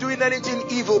remember doing anything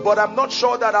evil, but I'm not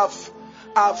sure that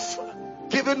I've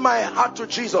given my heart to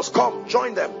Jesus. Come,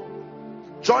 join them.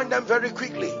 Join them very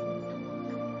quickly.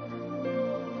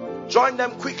 Join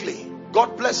them quickly.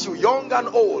 God bless you, young and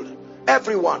old,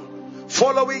 everyone.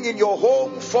 Following in your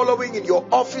home, following in your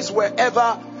office,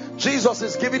 wherever. Jesus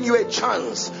is giving you a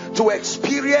chance to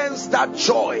experience that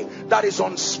joy that is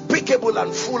unspeakable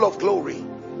and full of glory.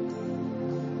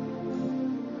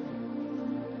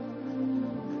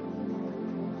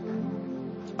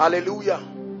 Hallelujah.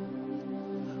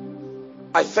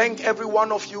 I thank every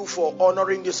one of you for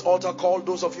honoring this altar call.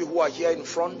 Those of you who are here in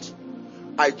front,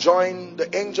 I join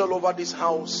the angel over this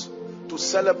house to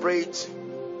celebrate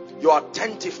your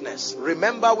attentiveness.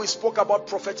 Remember, we spoke about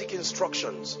prophetic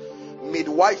instructions.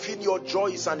 Midwifing your joy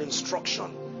is an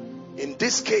instruction. In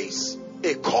this case,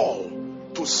 a call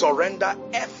to surrender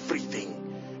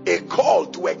everything. A call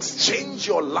to exchange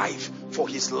your life for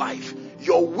his life.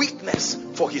 Your weakness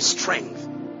for his strength.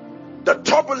 The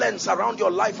turbulence around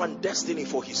your life and destiny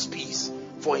for his peace.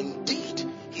 For indeed,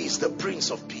 he is the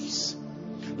Prince of Peace.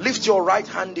 Lift your right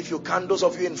hand if you can. Those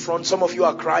of you in front, some of you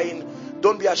are crying.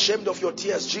 Don't be ashamed of your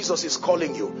tears. Jesus is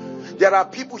calling you. There are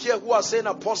people here who are saying,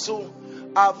 Apostle,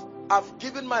 I've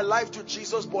given my life to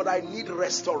Jesus, but I need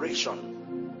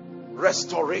restoration.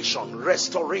 Restoration.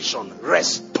 Restoration.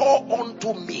 Restore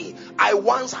unto me. I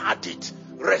once had it.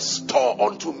 Restore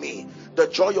unto me the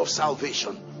joy of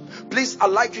salvation. Please,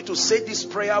 I'd like you to say this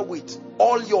prayer with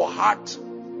all your heart.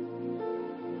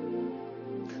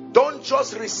 Don't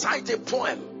just recite a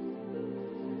poem.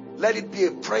 Let it be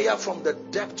a prayer from the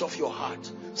depth of your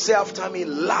heart. Say after me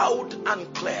loud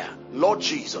and clear, Lord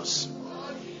Jesus,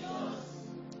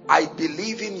 I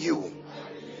believe in you,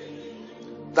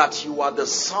 that you are the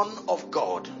Son of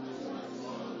God.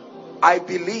 I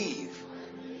believe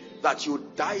that you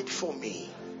died for me.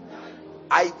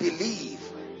 I believe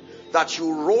that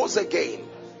you rose again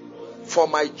for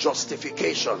my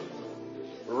justification.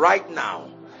 Right now,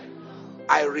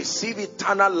 I receive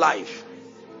eternal life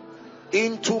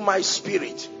into my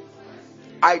spirit.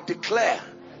 I declare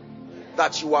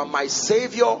that you are my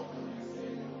Savior,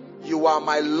 you are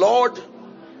my Lord,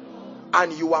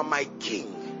 and you are my King.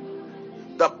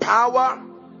 The power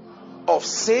of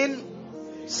sin,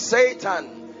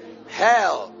 Satan,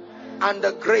 hell, and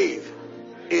the grave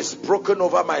is broken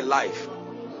over my life.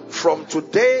 From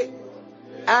today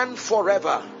and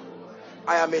forever,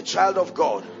 I am a child of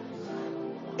God.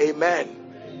 Amen.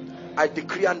 I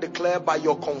decree and declare by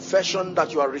your confession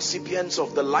that you are recipients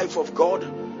of the life of God,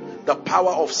 The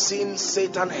power of sin,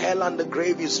 Satan, hell, and the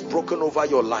grave is broken over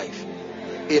your life.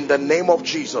 In the name of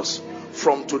Jesus,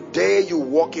 from today you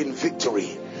walk in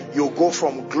victory. You go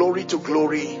from glory to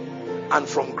glory and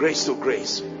from grace to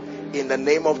grace. In the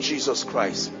name of Jesus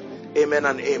Christ. Amen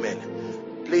and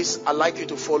amen. Please, I'd like you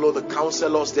to follow the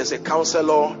counselors. There's a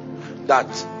counselor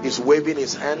that is waving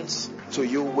his hands to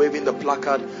you, waving the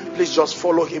placard. Please just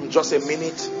follow him just a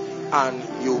minute and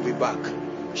you'll be back.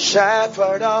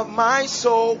 Shepherd of my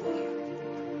soul,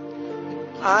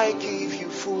 I give you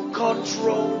full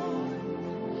control.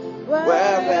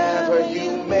 Wherever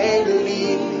you may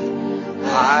lead,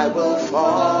 I will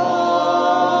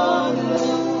follow.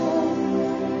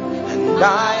 And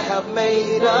I have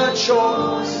made a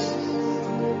choice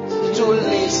to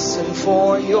listen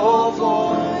for your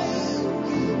voice.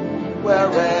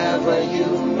 Wherever you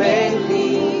may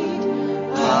lead,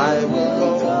 I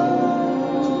will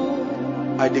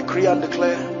go. I decree and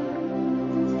declare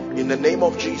in the name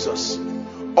of Jesus,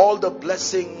 all the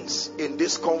blessings in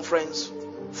this conference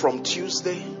from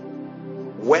Tuesday,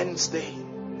 Wednesday,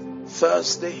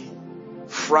 Thursday,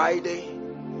 Friday,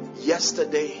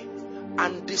 yesterday,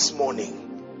 and this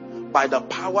morning, by the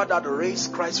power that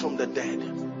raised Christ from the dead,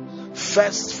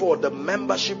 first for the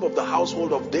membership of the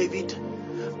household of David,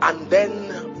 and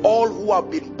then all who have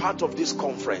been part of this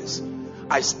conference,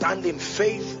 I stand in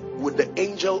faith with the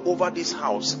angel over this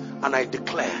house, and I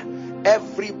declare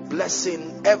every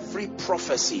blessing, every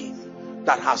prophecy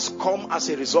that has come as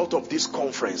a result of this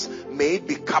conference, may it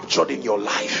be captured in your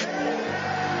life.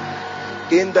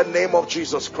 In the name of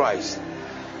Jesus Christ,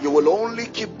 you will only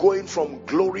keep going from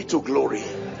glory to glory.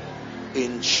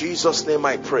 In Jesus' name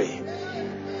I pray.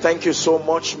 Thank you so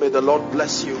much. May the Lord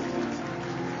bless you.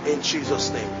 In Jesus'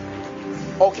 name.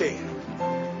 Okay.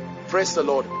 Praise the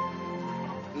Lord.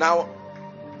 Now,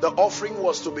 the offering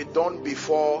was to be done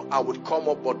before I would come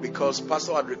up, but because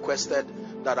Pastor had requested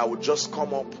that I would just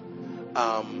come up,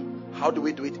 how do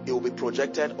we do it? It will be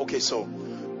projected. Okay, so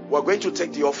we're going to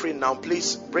take the offering now.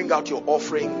 Please bring out your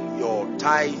offering, your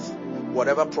tithe,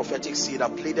 whatever prophetic seed. I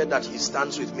pleaded that he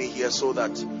stands with me here so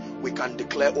that we can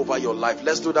declare over your life.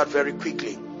 Let's do that very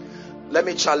quickly. Let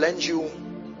me challenge you.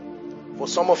 For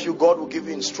some of you, God will give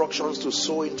you instructions to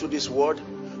sow into this word.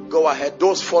 Go ahead.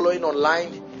 Those following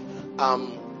online,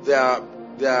 there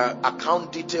are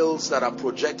account details that are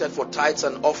projected for tithes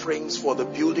and offerings for the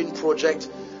building project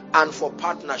and for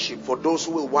partnership. For those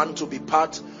who will want to be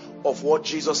part of what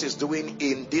Jesus is doing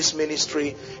in this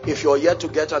ministry, if you're yet to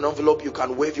get an envelope, you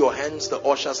can wave your hands. The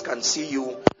ushers can see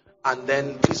you. And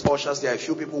then please, ushers, there are a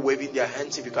few people waving their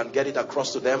hands. If you can get it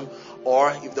across to them,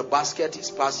 or if the basket is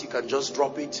passed, you can just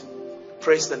drop it.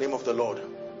 Praise the name of the Lord.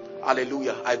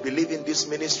 Hallelujah. I believe in this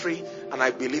ministry, and I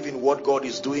believe in what God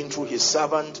is doing through his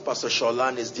servant, Pastor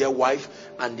Sholan, his dear wife,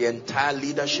 and the entire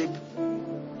leadership.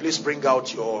 Please bring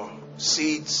out your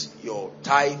seeds, your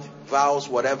tithe, vows,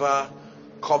 whatever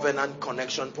covenant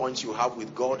connection points you have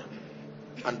with God.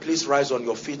 And please rise on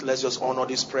your feet. Let's just honor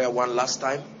this prayer one last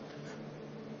time.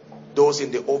 Those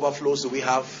in the overflows, do we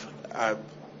have,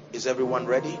 is everyone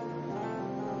ready?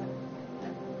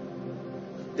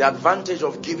 The advantage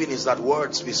of giving is that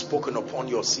words be spoken upon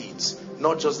your seeds,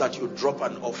 not just that you drop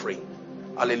an offering.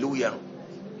 Hallelujah.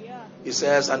 He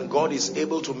says, and God is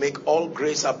able to make all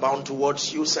grace abound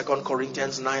towards you, 2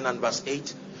 Corinthians 9 and verse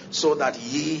 8, so that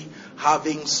ye,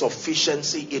 having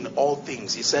sufficiency in all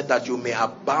things, he said that you may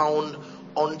abound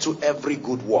unto every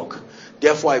good work.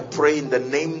 Therefore I pray in the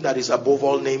name that is above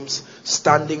all names,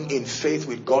 standing in faith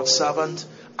with God's servant,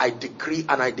 I decree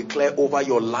and I declare over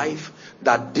your life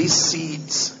that these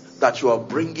seeds that you are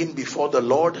bringing before the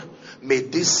Lord, may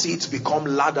these seeds become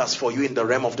ladders for you in the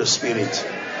realm of the Spirit.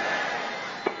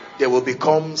 They will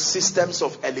become systems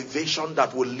of elevation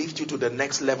that will lift you to the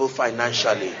next level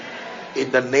financially.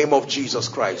 In the name of Jesus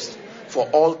Christ. For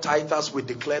all tithers, we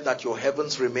declare that your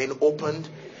heavens remain opened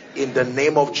in the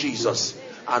name of Jesus.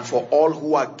 And for all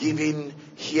who are giving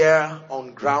here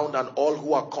on ground and all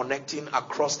who are connecting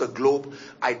across the globe,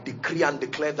 I decree and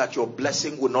declare that your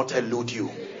blessing will not elude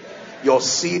you. Your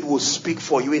seed will speak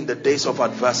for you in the days of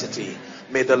adversity.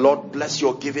 May the Lord bless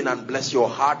your giving and bless your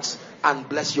hearts and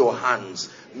bless your hands.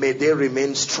 May they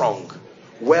remain strong.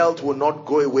 Wealth will not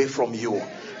go away from you.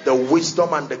 The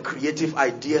wisdom and the creative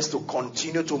ideas to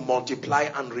continue to multiply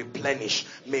and replenish,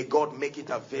 may God make it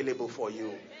available for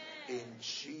you. In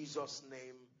Jesus'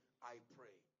 name I pray.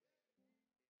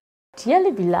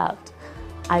 Dearly beloved,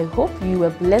 I hope you were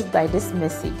blessed by this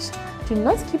message. Do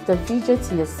not keep the video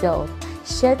to yourself.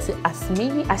 Share to as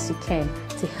many as you can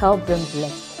to help them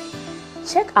bless.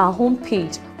 Check our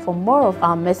homepage for more of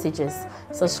our messages.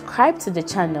 Subscribe to the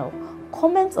channel,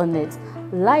 comment on it,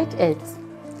 like it.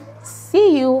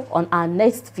 see you on our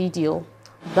next video.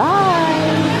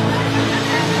 Bye.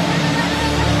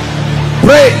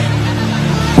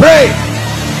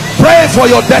 Pray for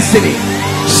your destiny.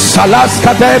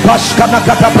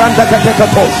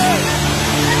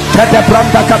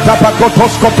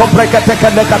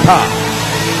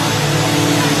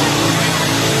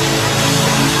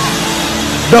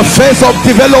 The phase of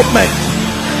development.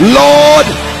 Lord,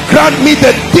 grant me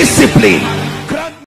the discipline